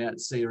rolling out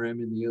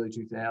CRM in the early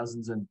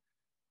 2000s, and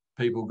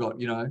people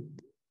got,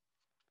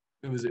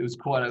 it was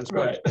quite a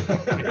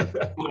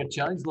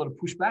challenge, a lot of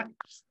pushback,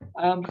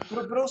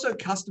 but also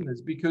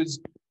customers, because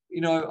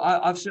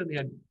I've certainly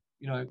had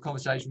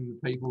conversations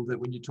with people that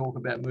when you talk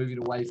about moving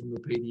away from the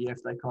PDF,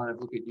 they kind of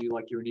look at you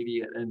like you're an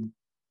idiot, and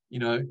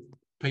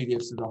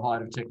PDFs are the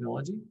height of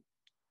technology.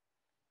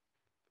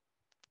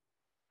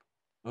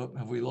 Oh,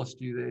 have we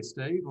lost you there,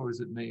 Steve, or is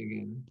it me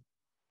again?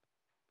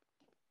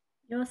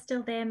 You're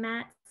still there,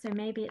 Matt, so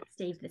maybe it's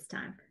Steve this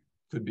time.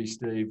 Could be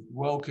Steve.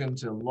 Welcome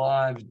to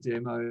live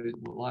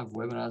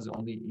webinars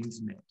on the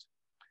internet.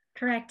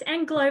 Correct.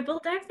 And global.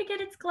 Don't forget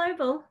it's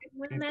global.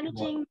 We're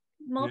managing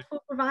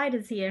multiple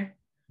providers here.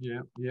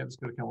 Yeah, it's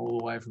got to come all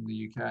the way from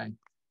the UK.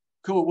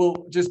 Cool.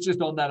 Well,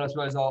 just on that, I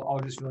suppose I'll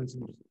just fill in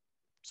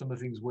some of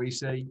the things we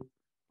see.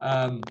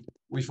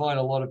 We find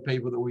a lot of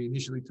people that we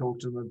initially talk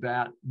to them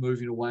about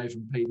moving away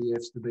from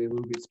PDFs to be a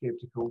little bit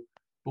skeptical.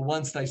 But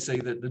once they see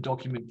that the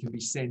document can be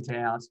sent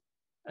out,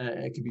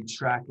 it can be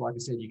tracked. Like I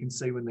said, you can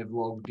see when they've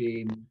logged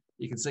in.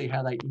 You can see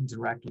how they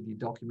interact with your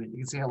document. You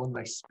can see how long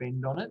they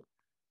spend on it.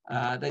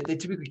 They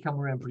typically come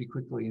around pretty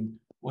quickly. And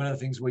one of the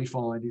things we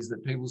find is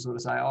that people sort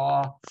of say,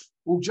 oh,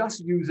 we'll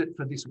just use it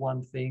for this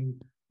one thing.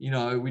 We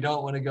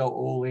don't want to go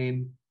all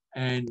in.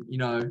 And,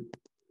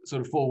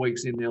 sort of 4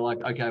 weeks in, they're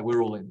like, okay,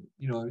 we're all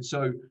in.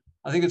 So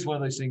I think it's one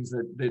of those things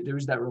that there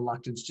is that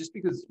reluctance, just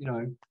because,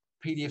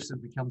 PDFs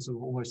have become sort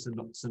of almost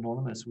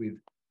synonymous with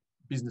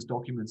business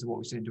documents and what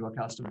we send to our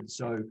customers.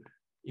 So,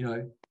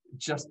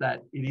 just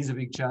that it is a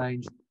big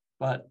change,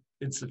 but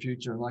it's the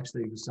future. And like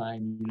Steve was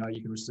saying,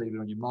 you can receive it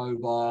on your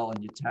mobile,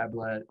 on your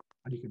tablet,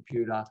 on your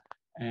computer,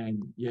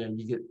 and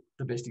you get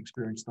the best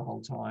experience the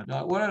whole time.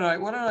 Now, why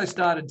don't I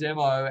start a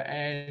demo,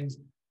 and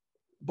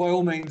by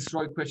all means,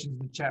 throw questions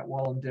in the chat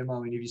while I'm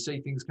demoing. If you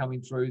see things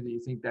coming through that you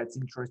think that's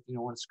interesting,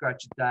 I want to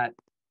scratch at that,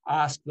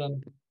 ask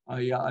them.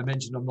 I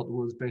mentioned I'm not the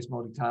world's best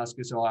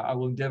multitasker, so I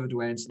will endeavour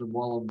to answer them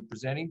while I'm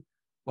presenting.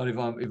 But if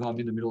I'm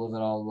in the middle of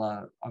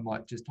it, I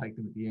might just take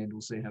them at the end. We'll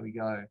see how we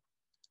go.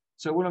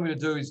 So what I'm going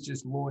to do is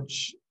just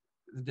launch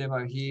the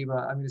demo here.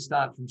 But I'm going to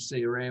start from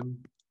CRM.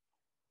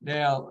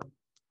 Now,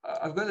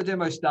 I've got the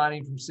demo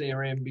starting from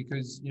CRM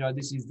because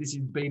this is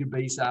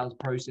B2B sales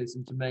process,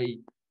 and to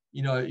me,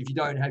 if you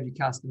don't have your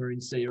customer in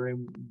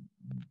CRM,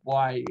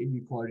 why are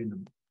you quoting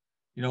them?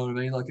 You know what I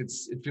mean? Like it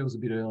feels a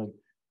bit early.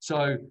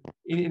 So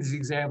in this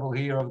example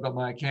here, I've got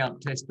my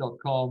account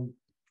test.com.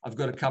 I've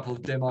got a couple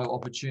of demo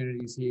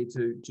opportunities here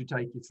to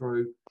take you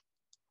through.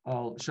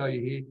 I'll show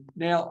you here.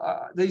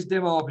 Now, these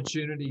demo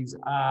opportunities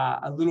are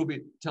a little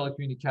bit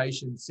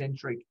telecommunication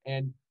centric.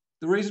 And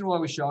the reason why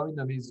we're showing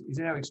them is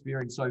in our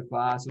experience so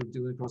far, sort of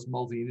dealing across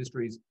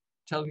multi-industries,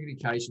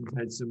 telecommunications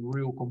had some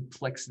real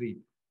complexity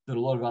that a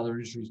lot of other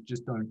industries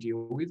just don't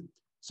deal with.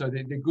 So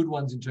they're good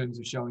ones in terms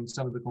of showing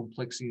some of the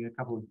complexity in a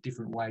couple of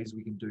different ways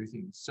we can do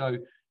things. So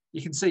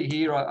you can see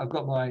here, I've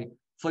got my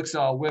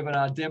Flexile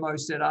webinar demo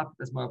set up.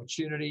 That's my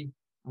opportunity.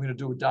 I'm going to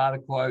do a data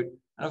quote.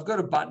 And I've got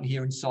a button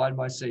here inside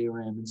my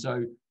CRM. And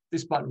so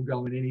this button will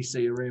go in any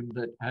CRM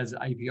that has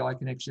API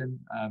connection,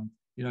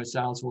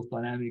 Salesforce,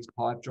 Dynamics,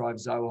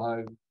 Pipedrive,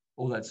 Zoho,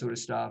 all that sort of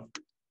stuff.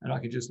 And I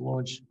can just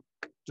launch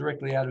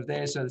directly out of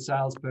there. So the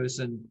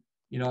salesperson,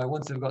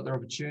 once they've got their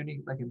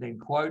opportunity, they can then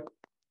quote.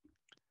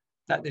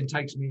 That then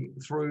takes me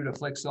through to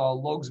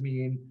Flexile, logs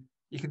me in.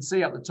 You can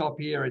see up the top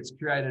here, it's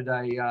created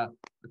a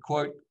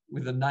quote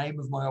with the name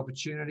of my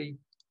opportunity.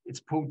 It's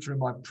pulled through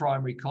my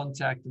primary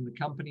contact and the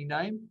company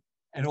name.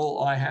 And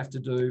all I have to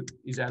do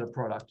is add a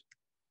product.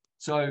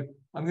 So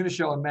I'm going to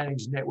show a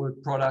managed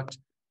network product.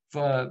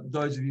 For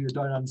those of you that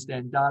don't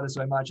understand data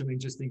so much,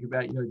 just think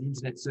about, the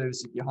internet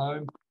service at your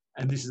home.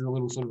 And this is a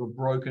little sort of a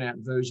broken out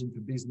version for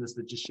business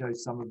that just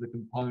shows some of the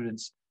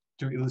components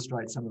to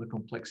illustrate some of the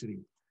complexity.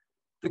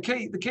 The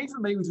key for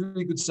me with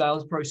really good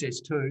sales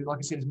process too, like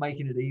I said, is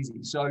making it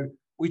easy. So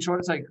we try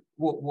to take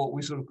what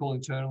we sort of call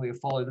internally a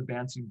follow the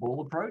bouncing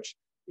ball approach,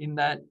 in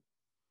that,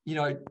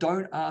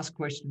 don't ask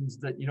questions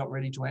that you're not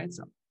ready to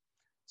answer.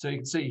 So you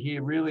can see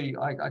here, really,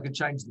 I could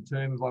change the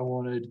term if I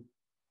wanted.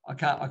 I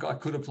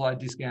could apply a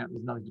discount.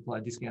 There's nothing to apply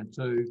a discount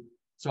to.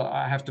 So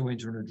I have to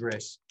enter an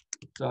address.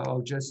 So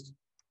I'll just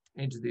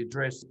enter the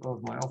address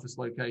of my office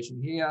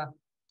location here.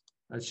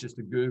 That's just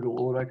a Google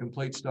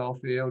autocomplete style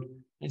field.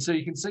 And so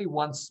you can see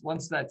once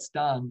that's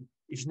done,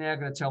 it's now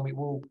going to tell me,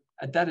 well,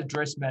 at that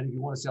address, Matt, if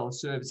you want to sell a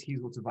service,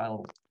 here's what's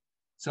available.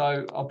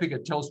 So I'll pick a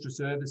Telstra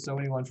service. So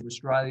anyone from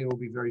Australia will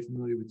be very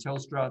familiar with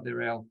Telstra.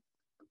 They're our,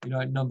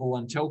 number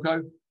one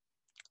telco.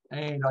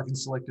 And I can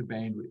select a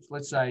bandwidth.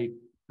 Let's say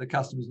the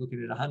customer's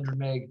looking at 100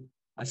 meg.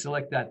 I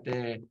select that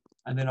there,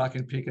 and then I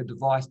can pick a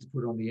device to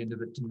put on the end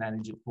of it to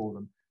manage it for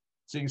them.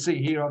 So you can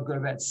see here, I've got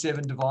about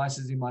 7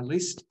 devices in my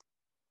list.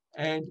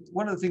 And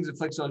one of the things that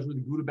Flexile is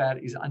really good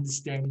about is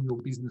understanding your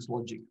business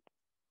logic.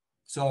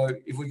 So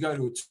if we go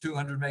to a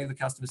 200 meg, the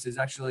customer says,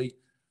 actually,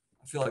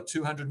 I feel like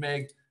 200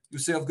 meg, you'll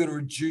see I've got a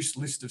reduced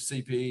list of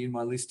CPE in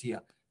my list here.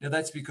 Now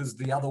that's because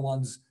the other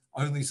ones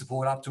only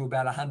support up to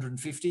about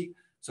 150.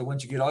 So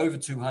once you get over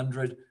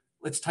 200,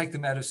 let's take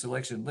them out of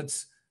selection.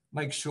 Let's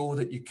make sure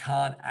that you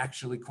can't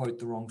actually quote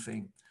the wrong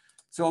thing.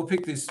 So I'll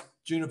pick this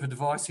Juniper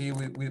device here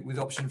with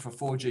option for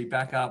 4G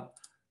backup.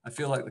 I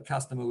feel like the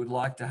customer would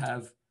like to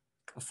have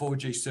a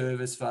 4G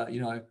service for, you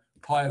know,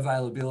 high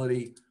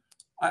availability.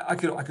 I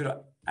could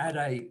add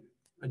a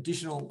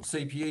additional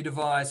CPE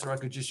device, or I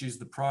could just use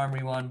the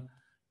primary one.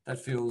 That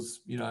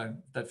feels, you know,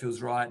 that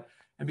feels right.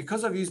 And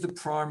because I've used the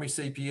primary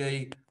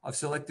CPE, I've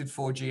selected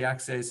 4G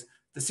access.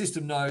 The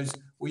system knows,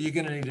 well, you're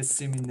going to need a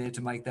SIM in there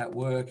to make that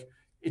work.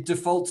 It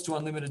defaults to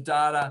unlimited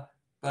data,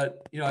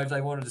 but, you know, if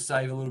they wanted to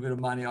save a little bit of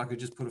money, I could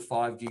just put a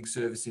 5 gig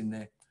service in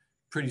there.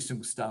 Pretty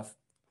simple stuff.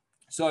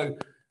 So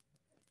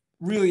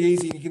really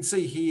easy. You can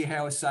see here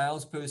how a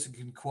salesperson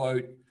can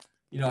quote,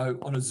 you know,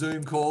 on a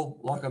Zoom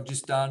call, like I've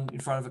just done in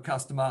front of a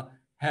customer.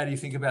 How do you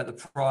think about the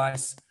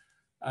price?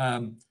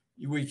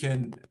 We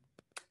can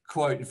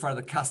quote in front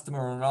of the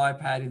customer on an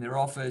iPad in their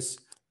office.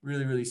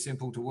 Really, really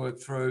simple to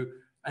work through.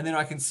 And then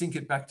I can sync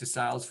it back to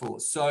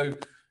Salesforce. So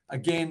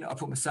again, I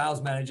put my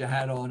sales manager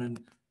hat on,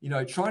 and, you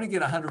know, trying to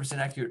get 100%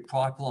 accurate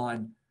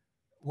pipeline,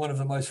 one of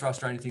the most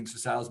frustrating things for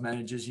sales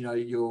managers. You know,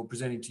 you're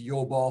presenting to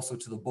your boss or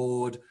to the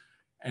board,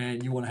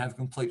 and you want to have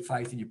complete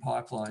faith in your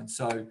pipeline.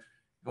 So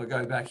if I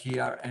go back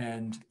here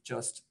and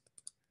just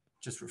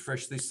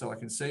refresh this so I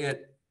can see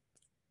it,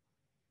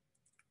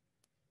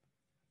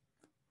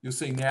 you'll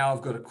see now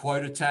I've got a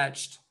quote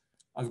attached.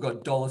 I've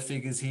got dollar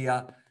figures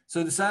here.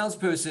 So the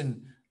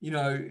salesperson, you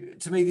know,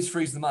 to me, this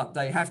frees them up.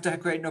 They have to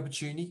create an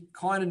opportunity,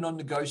 kind of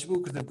non-negotiable,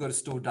 because they've got to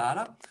store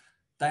data.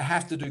 They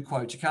have to do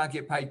quotes. You can't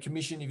get paid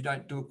commission if you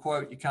don't do a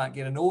quote. You can't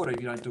get an order if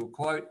you don't do a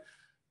quote.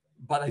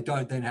 But they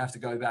don't then have to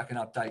go back and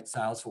update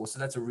Salesforce. So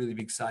that's a really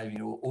big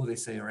saving, or their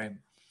CRM.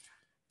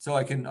 So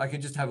I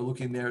can just have a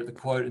look in there at the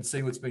quote and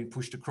see what's been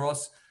pushed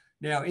across.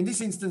 Now, in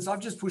this instance, I've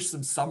just pushed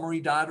some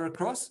summary data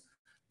across,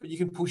 but you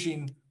can push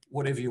in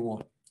whatever you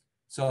want.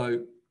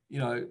 So, you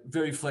know,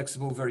 very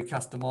flexible, very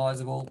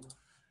customizable.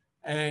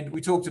 And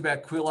we talked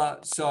about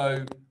Qwilr.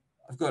 So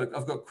I've got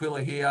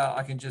Qwilr here.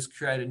 I can just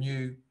create a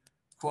new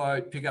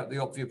quote, pick up the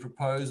Opvia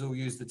proposal,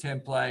 use the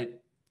template,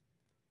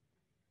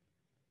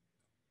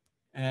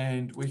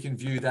 and we can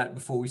view that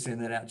before we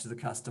send that out to the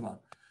customer.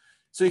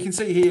 So you can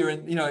see here,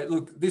 and, you know,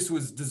 look, this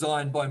was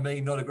designed by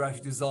me, not a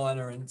graphic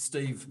designer, and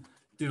Steve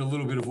did a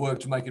little bit of work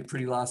to make it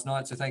pretty last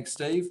night. So thanks,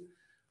 Steve.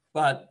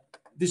 But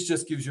this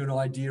just gives you an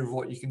idea of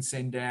what you can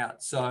send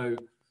out. So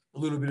a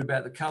little bit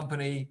about the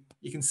company.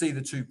 You can see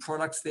the 2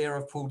 products there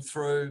I've pulled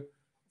through.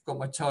 I've got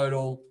my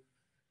total.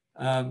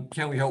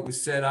 Can we help with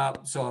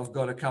setup? So I've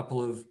got a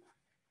couple of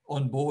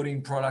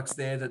onboarding products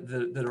there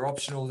that are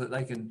optional that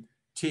they can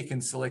tick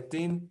and select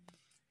in.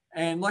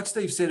 And like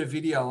Steve said, a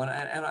video, and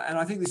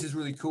I think this is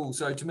really cool.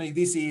 So to me,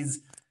 this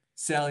is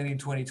selling in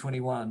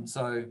 2021.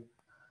 So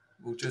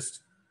we'll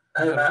just...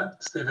 Hey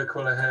Matt, Steve at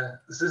Qwilr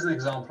here. This is an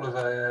example of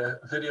a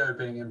video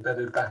being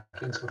embedded back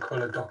into a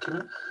Qwilr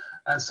document.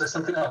 And so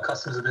something our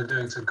customers have been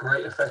doing to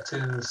great effect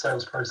in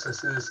sales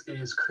processes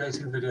is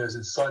creating videos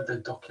inside their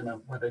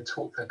document where they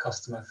talk their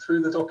customer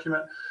through the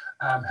document,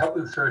 help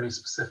them through any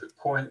specific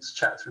points,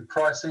 chat through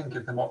pricing,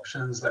 give them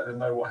options, let them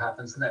know what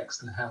happens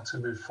next and how to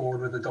move forward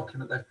with the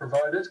document they've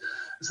provided.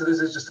 So this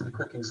is just a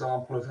quick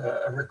example of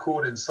a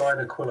record inside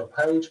a Qwilr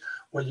page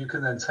where you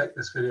can then take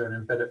this video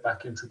and embed it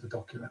back into the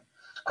document.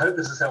 I hope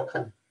this is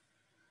helpful.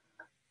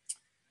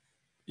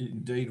 It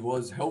indeed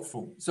was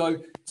helpful. So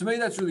to me,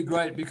 that's really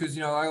great because,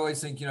 you know, I always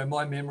think, you know,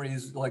 my memory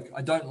is like,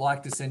 I don't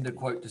like to send a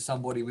quote to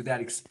somebody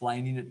without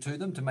explaining it to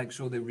them to make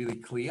sure they're really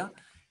clear.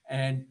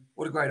 And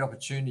what a great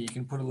opportunity. You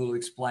can put a little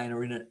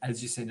explainer in it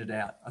as you send it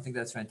out. I think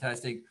that's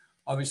fantastic.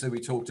 Obviously, we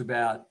talked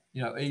about,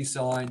 you know,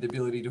 e-sign, the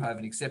ability to have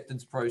an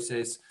acceptance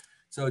process.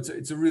 So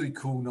it's a really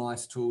cool,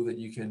 nice tool that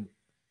you can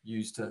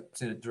use to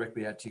send it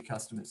directly out to your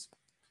customers.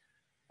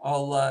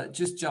 I'll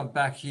just jump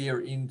back here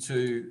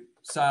into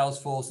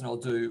Salesforce and I'll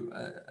do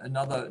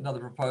another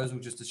proposal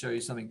just to show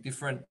you something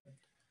different.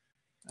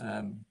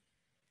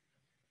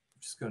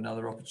 Just got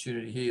another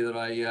opportunity here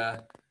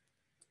that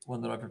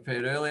one that I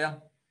prepared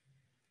earlier.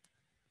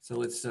 So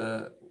let's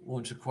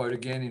launch a quote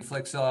again in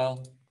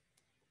Flexile.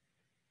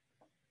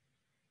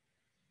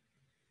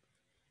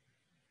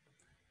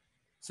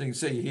 So you can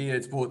see here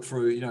it's brought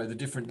through, you know, the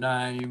different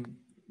name,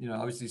 you know,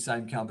 obviously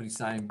same company,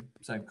 same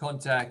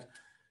contact.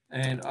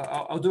 And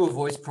I'll do a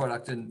voice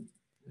product, and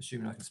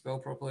assuming I can spell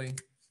properly,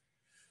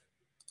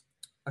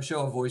 I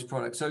show a voice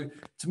product. So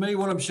to me,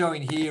 what I'm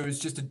showing here is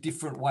just a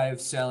different way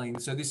of selling.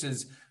 So this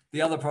is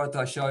the other product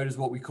I showed is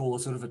what we call a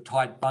sort of a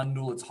tight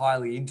bundle. It's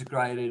highly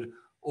integrated.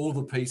 All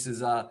the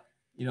pieces are,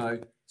 you know,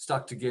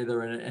 stuck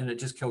together, and it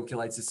just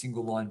calculates a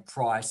single line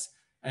price.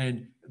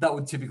 And that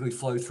would typically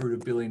flow through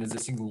to billing as a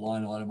single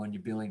line item on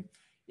your billing.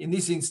 In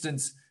this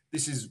instance,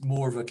 this is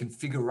more of a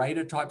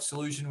configurator type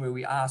solution where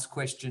we ask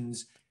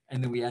questions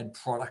and then we add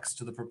products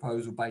to the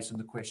proposal based on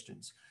the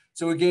questions.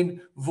 So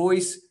again,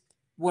 voice,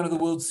 one of the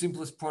world's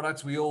simplest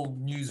products. We all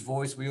use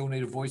voice. We all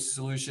need a voice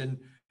solution.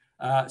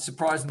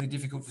 Surprisingly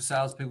difficult for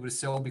salespeople to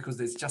sell because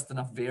there's just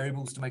enough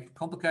variables to make it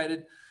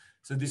complicated.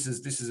 So this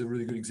is a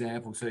really good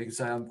example. So you can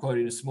say I'm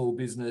quoting a small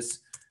business.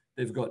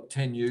 They've got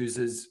 10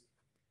 users.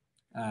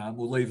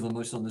 We'll leave them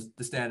just on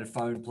the standard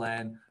phone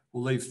plan.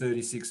 We'll leave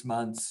 36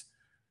 months.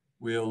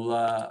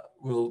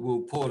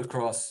 We'll port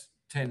across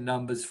 10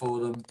 numbers for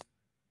them.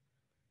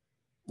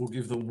 We'll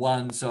give them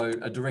one. So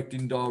a direct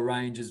in-dial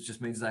range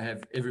just means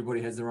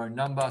everybody has their own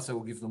number. So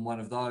we'll give them one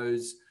of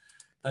those.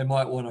 They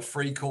might want a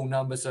free call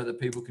number so that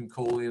people can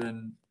call in,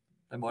 and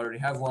they might already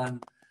have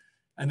one.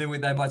 And then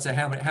they might say,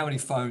 how many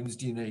phones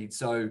do you need?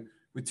 So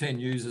with 10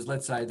 users,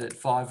 let's say that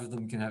 5 of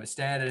them can have a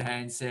standard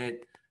handset.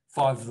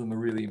 5 of them are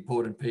really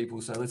important people.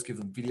 So let's give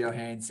them video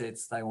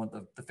handsets. They want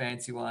the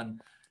fancy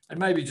one, and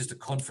maybe just a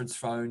conference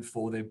phone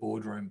for their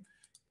boardroom.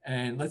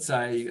 And let's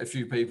say a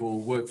few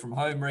people work from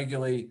home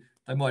regularly.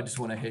 They might just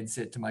want a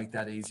headset to make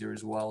that easier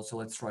as well. So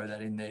let's throw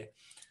that in there.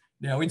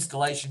 Now,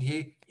 installation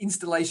here.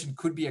 Installation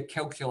could be a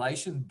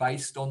calculation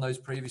based on those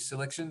previous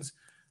selections,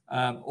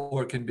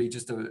 or it can be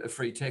just a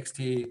free text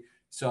here.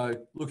 So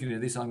looking at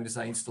this, I'm going to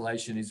say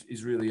installation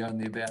is really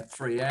only about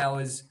 3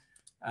 hours.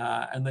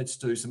 And let's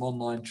do some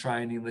online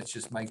training. Let's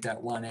just make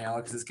that 1 hour,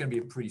 because it's going to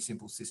be a pretty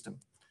simple system.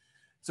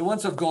 So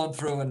once I've gone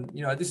through, and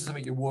this is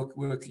something you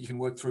can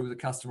work through with a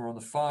customer on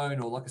the phone,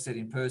 or like I said,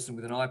 in person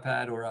with an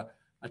iPad or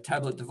a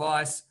tablet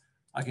device,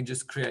 I can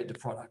just create the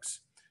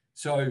products.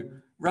 So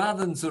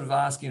rather than sort of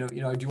asking, do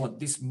you want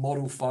this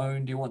model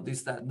phone? Do you want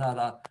this, that, and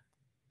other?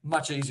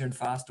 Much easier and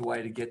faster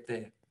way to get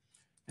there.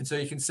 And so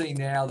you can see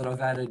now that I've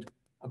added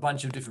a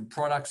bunch of different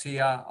products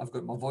here. I've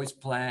got my voice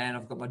plan.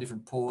 I've got my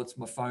different ports,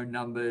 my phone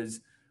numbers,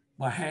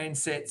 my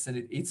handsets,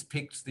 and it's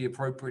picked the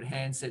appropriate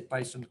handset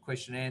based on the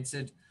question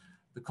answered,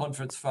 the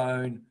conference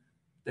phone,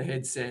 the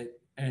headset,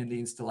 and the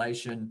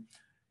installation.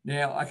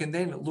 Now I can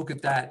then look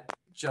at that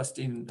just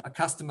in a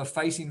customer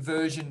facing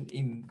version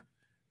in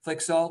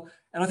Flexile.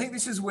 And I think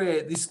this is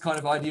where this kind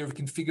of idea of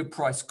configure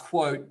price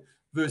quote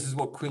versus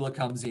what Qwilr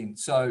comes in.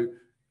 So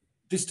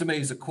this to me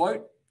is a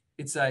quote.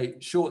 It's a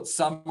short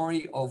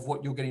summary of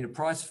what you're getting a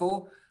price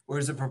for,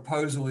 whereas a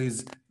proposal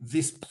is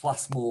this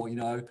plus more,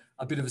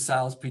 a bit of a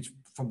sales pitch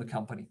from the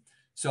company.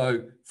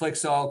 So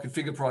Flexile,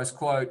 configure price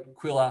quote,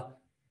 Qwilr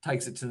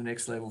takes it to the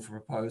next level for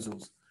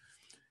proposals.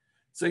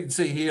 So you can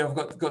see here,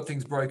 I've got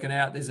things broken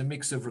out. There's a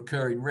mix of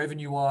recurring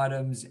revenue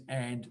items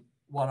and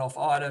one-off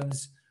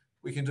items.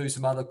 We can do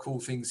some other cool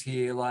things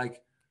here,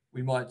 like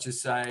we might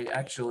just say,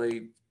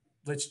 actually,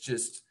 let's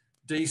just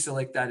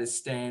deselect that as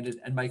standard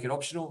and make it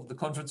optional, the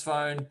conference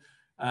phone,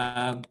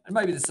 and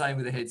maybe the same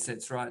with the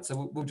headsets, right?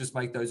 So we'll just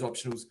make those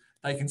optionals.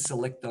 They can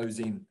select those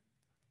in.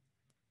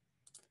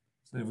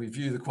 So if we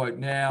view the quote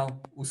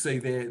now, we'll see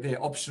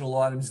their optional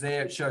items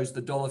there. It shows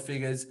the dollar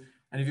figures.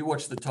 And if you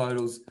watch the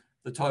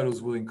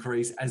totals will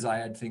increase as I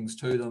add things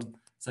to them.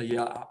 So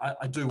yeah,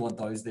 I do want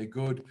those. They're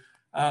good.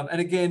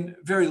 And again,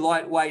 very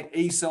lightweight.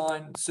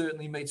 E-sign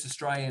certainly meets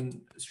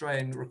Australian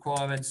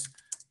requirements.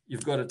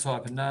 You've got to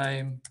type a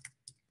name.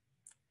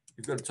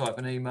 You've got to type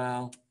an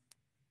email.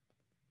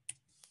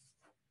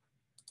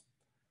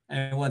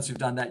 And once you've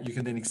done that, you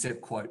can then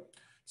accept quote.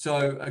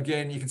 So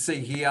again, you can see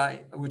here,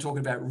 we're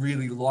talking about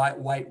really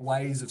lightweight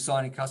ways of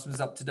signing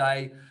customers up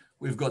today.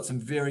 We've got a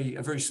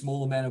very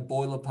small amount of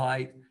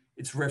boilerplate.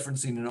 It's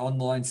referencing an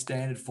online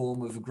standard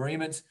form of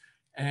agreement,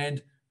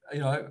 and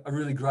a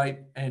really great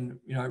and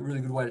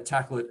really good way to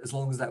tackle it, as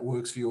long as that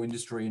works for your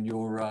industry and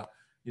your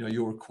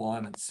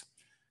requirements.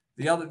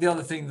 The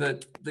other thing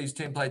that these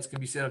templates can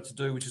be set up to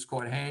do, which is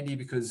quite handy,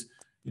 because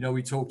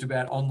we talked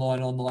about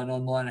online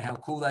and how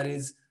cool that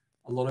is.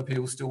 A lot of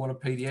people still want a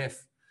PDF.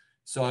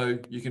 So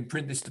you can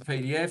print this to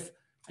PDF,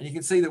 and you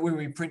can see that when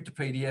we print to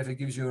PDF, it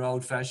gives you an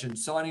old-fashioned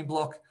signing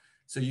block.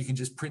 So you can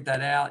just print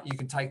that out. You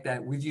can take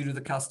that with you to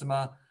the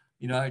customer,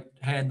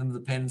 hand them the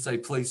pen and say,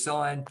 please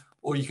sign,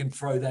 or you can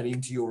throw that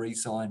into your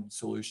e-sign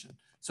solution.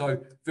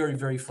 So very,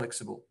 very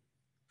flexible.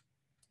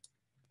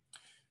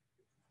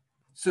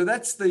 So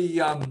that's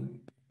the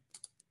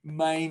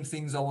main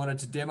things I wanted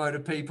to demo to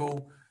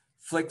people.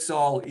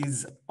 Flexile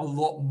is a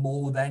lot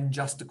more than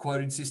just a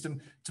quoting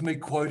system. To me,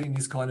 quoting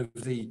is kind of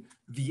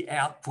the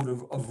output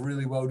of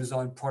really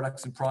well-designed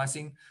products and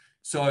pricing.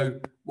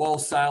 So while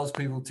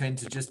salespeople tend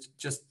to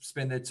just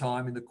spend their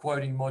time in the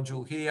quoting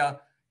module here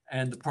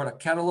and the product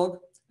catalog,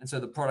 and so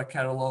the product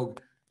catalog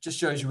just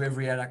shows you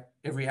every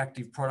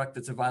active product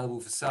that's available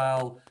for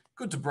sale.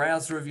 Good to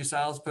browse through if you're a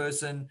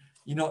salesperson.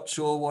 You're not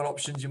sure what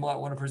options you might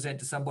want to present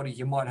to somebody.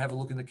 You might have a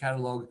look in the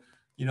catalog,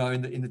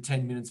 in the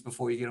 10 minutes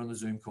before you get on the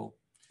Zoom call.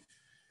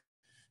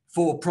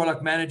 For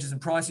product managers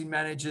and pricing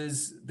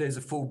managers, there's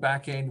a full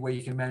back end where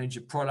you can manage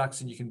your products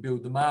and you can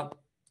build them up.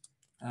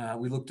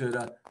 We looked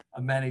at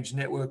a managed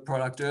network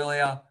product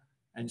earlier,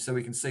 and so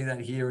we can see that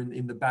here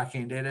in the back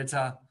end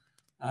editor.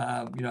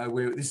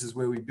 Where this is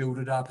where we build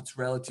it up. It's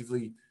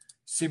relatively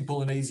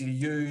simple and easy to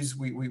use.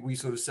 We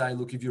sort of say,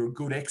 look, if you're a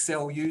good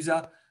Excel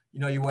user,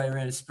 your way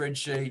around a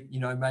spreadsheet,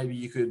 maybe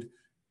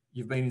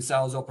you've been in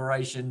sales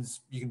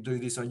operations, you can do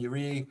this on your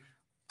ear.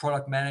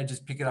 Product managers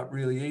pick it up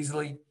really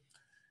easily.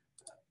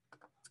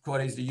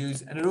 Quite easy to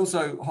use, and it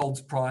also holds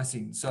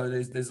pricing. So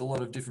there's a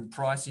lot of different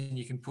pricing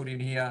you can put in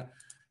here.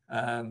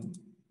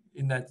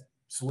 In that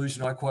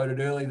solution I quoted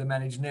earlier, the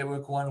managed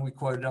network one, we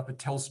quoted up a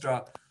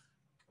Telstra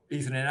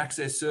Ethernet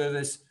access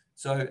service.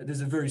 So there's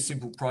a very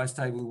simple price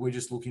table we're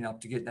just looking up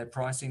to get that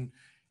pricing.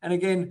 And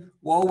again,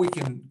 while we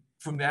can,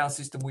 from our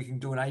system, we can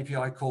do an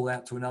API call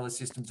out to another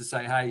system to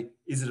say, hey,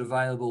 is it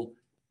available?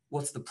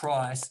 What's the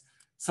price?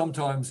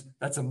 Sometimes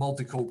that's a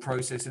multi-call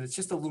process and it's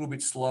just a little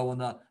bit slow on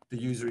the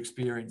user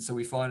experience. So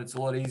we find it's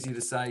a lot easier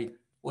to say,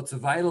 what's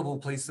available,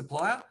 please,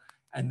 supplier,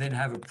 and then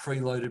have a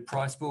preloaded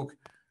price book,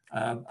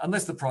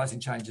 unless the pricing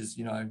changes,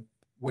 you know,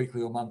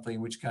 weekly or monthly,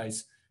 in which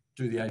case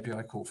do the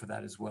API call for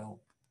that as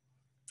well.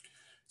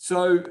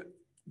 So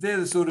they're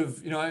the sort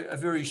of, you know, a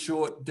very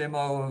short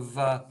demo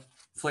of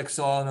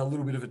Flexile and a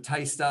little bit of a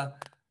taster.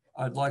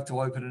 I'd like to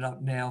open it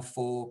up now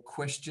for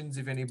questions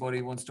if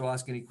anybody wants to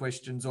ask any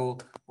questions or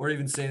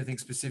even see anything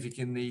specific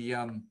in the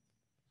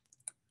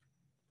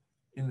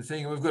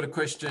thing. We've got a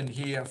question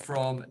here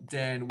from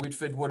Dan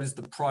Whitford. What is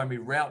the primary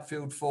route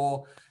field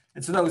for?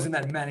 And so that was in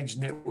that managed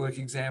network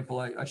example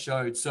I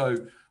showed. So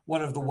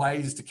one of the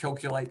ways to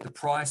calculate the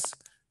price,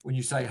 when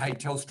you say, hey,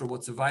 Telstra,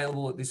 what's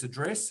available at this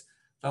address?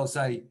 They'll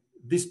say,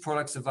 this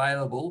product's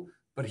available,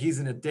 but here's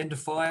an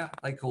identifier.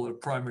 They call it a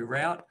primary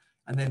route.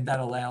 And then that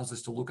allows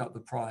us to look up the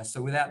price.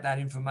 So without that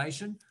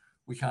information,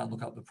 we can't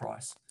look up the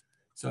price.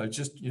 So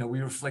just, you know, we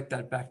reflect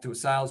that back to a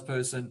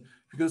salesperson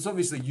because it's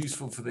obviously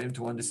useful for them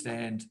to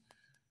understand,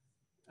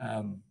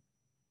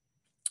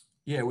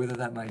 whether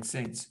that made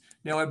sense.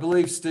 Now, I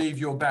believe, Steve,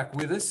 you're back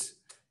with us.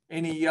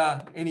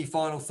 Any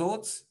final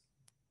thoughts?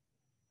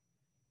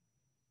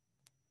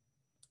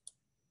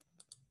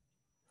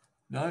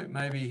 No,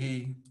 maybe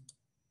he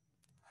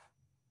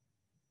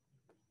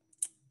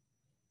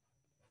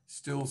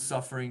still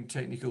suffering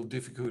technical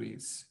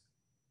difficulties.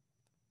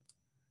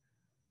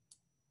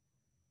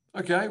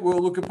 Okay, well,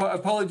 look,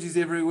 apologies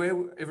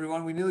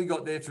everyone. We nearly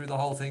got there through the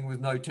whole thing with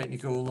no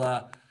technical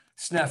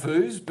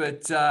snafus,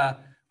 but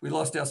we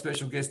lost our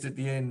special guest at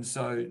the end,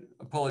 so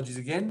apologies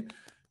again.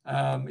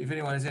 If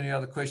anyone has any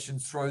other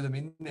questions, throw them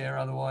in there.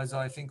 Otherwise,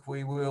 I think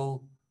we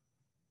will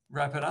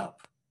wrap it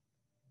up.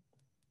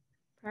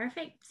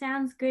 Perfect.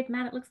 Sounds good,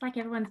 Matt. It looks like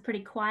everyone's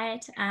pretty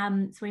quiet.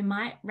 So we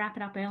might wrap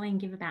it up early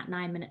and give about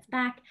 9 minutes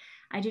back.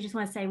 I do just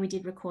want to say we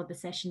did record the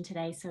session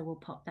today, so we'll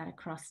pop that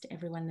across to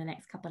everyone the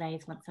next couple of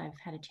days once I've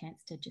had a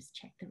chance to just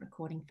check the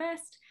recording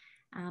first.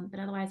 But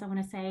otherwise, I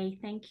want to say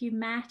thank you,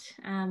 Matt.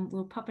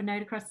 We'll pop a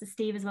note across to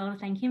Steve as well to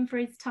thank him for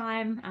his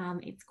time.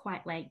 It's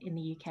quite late in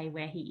the UK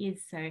where he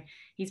is, so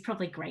he's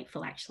probably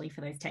grateful actually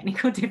for those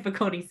technical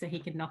difficulties so he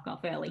can knock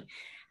off early.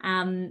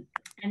 And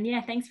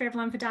yeah, thanks for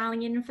everyone for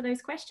dialing in and for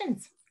those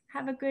questions.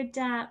 Have a good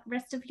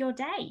rest of your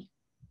day.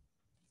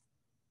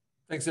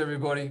 Thanks,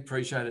 everybody.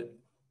 Appreciate it.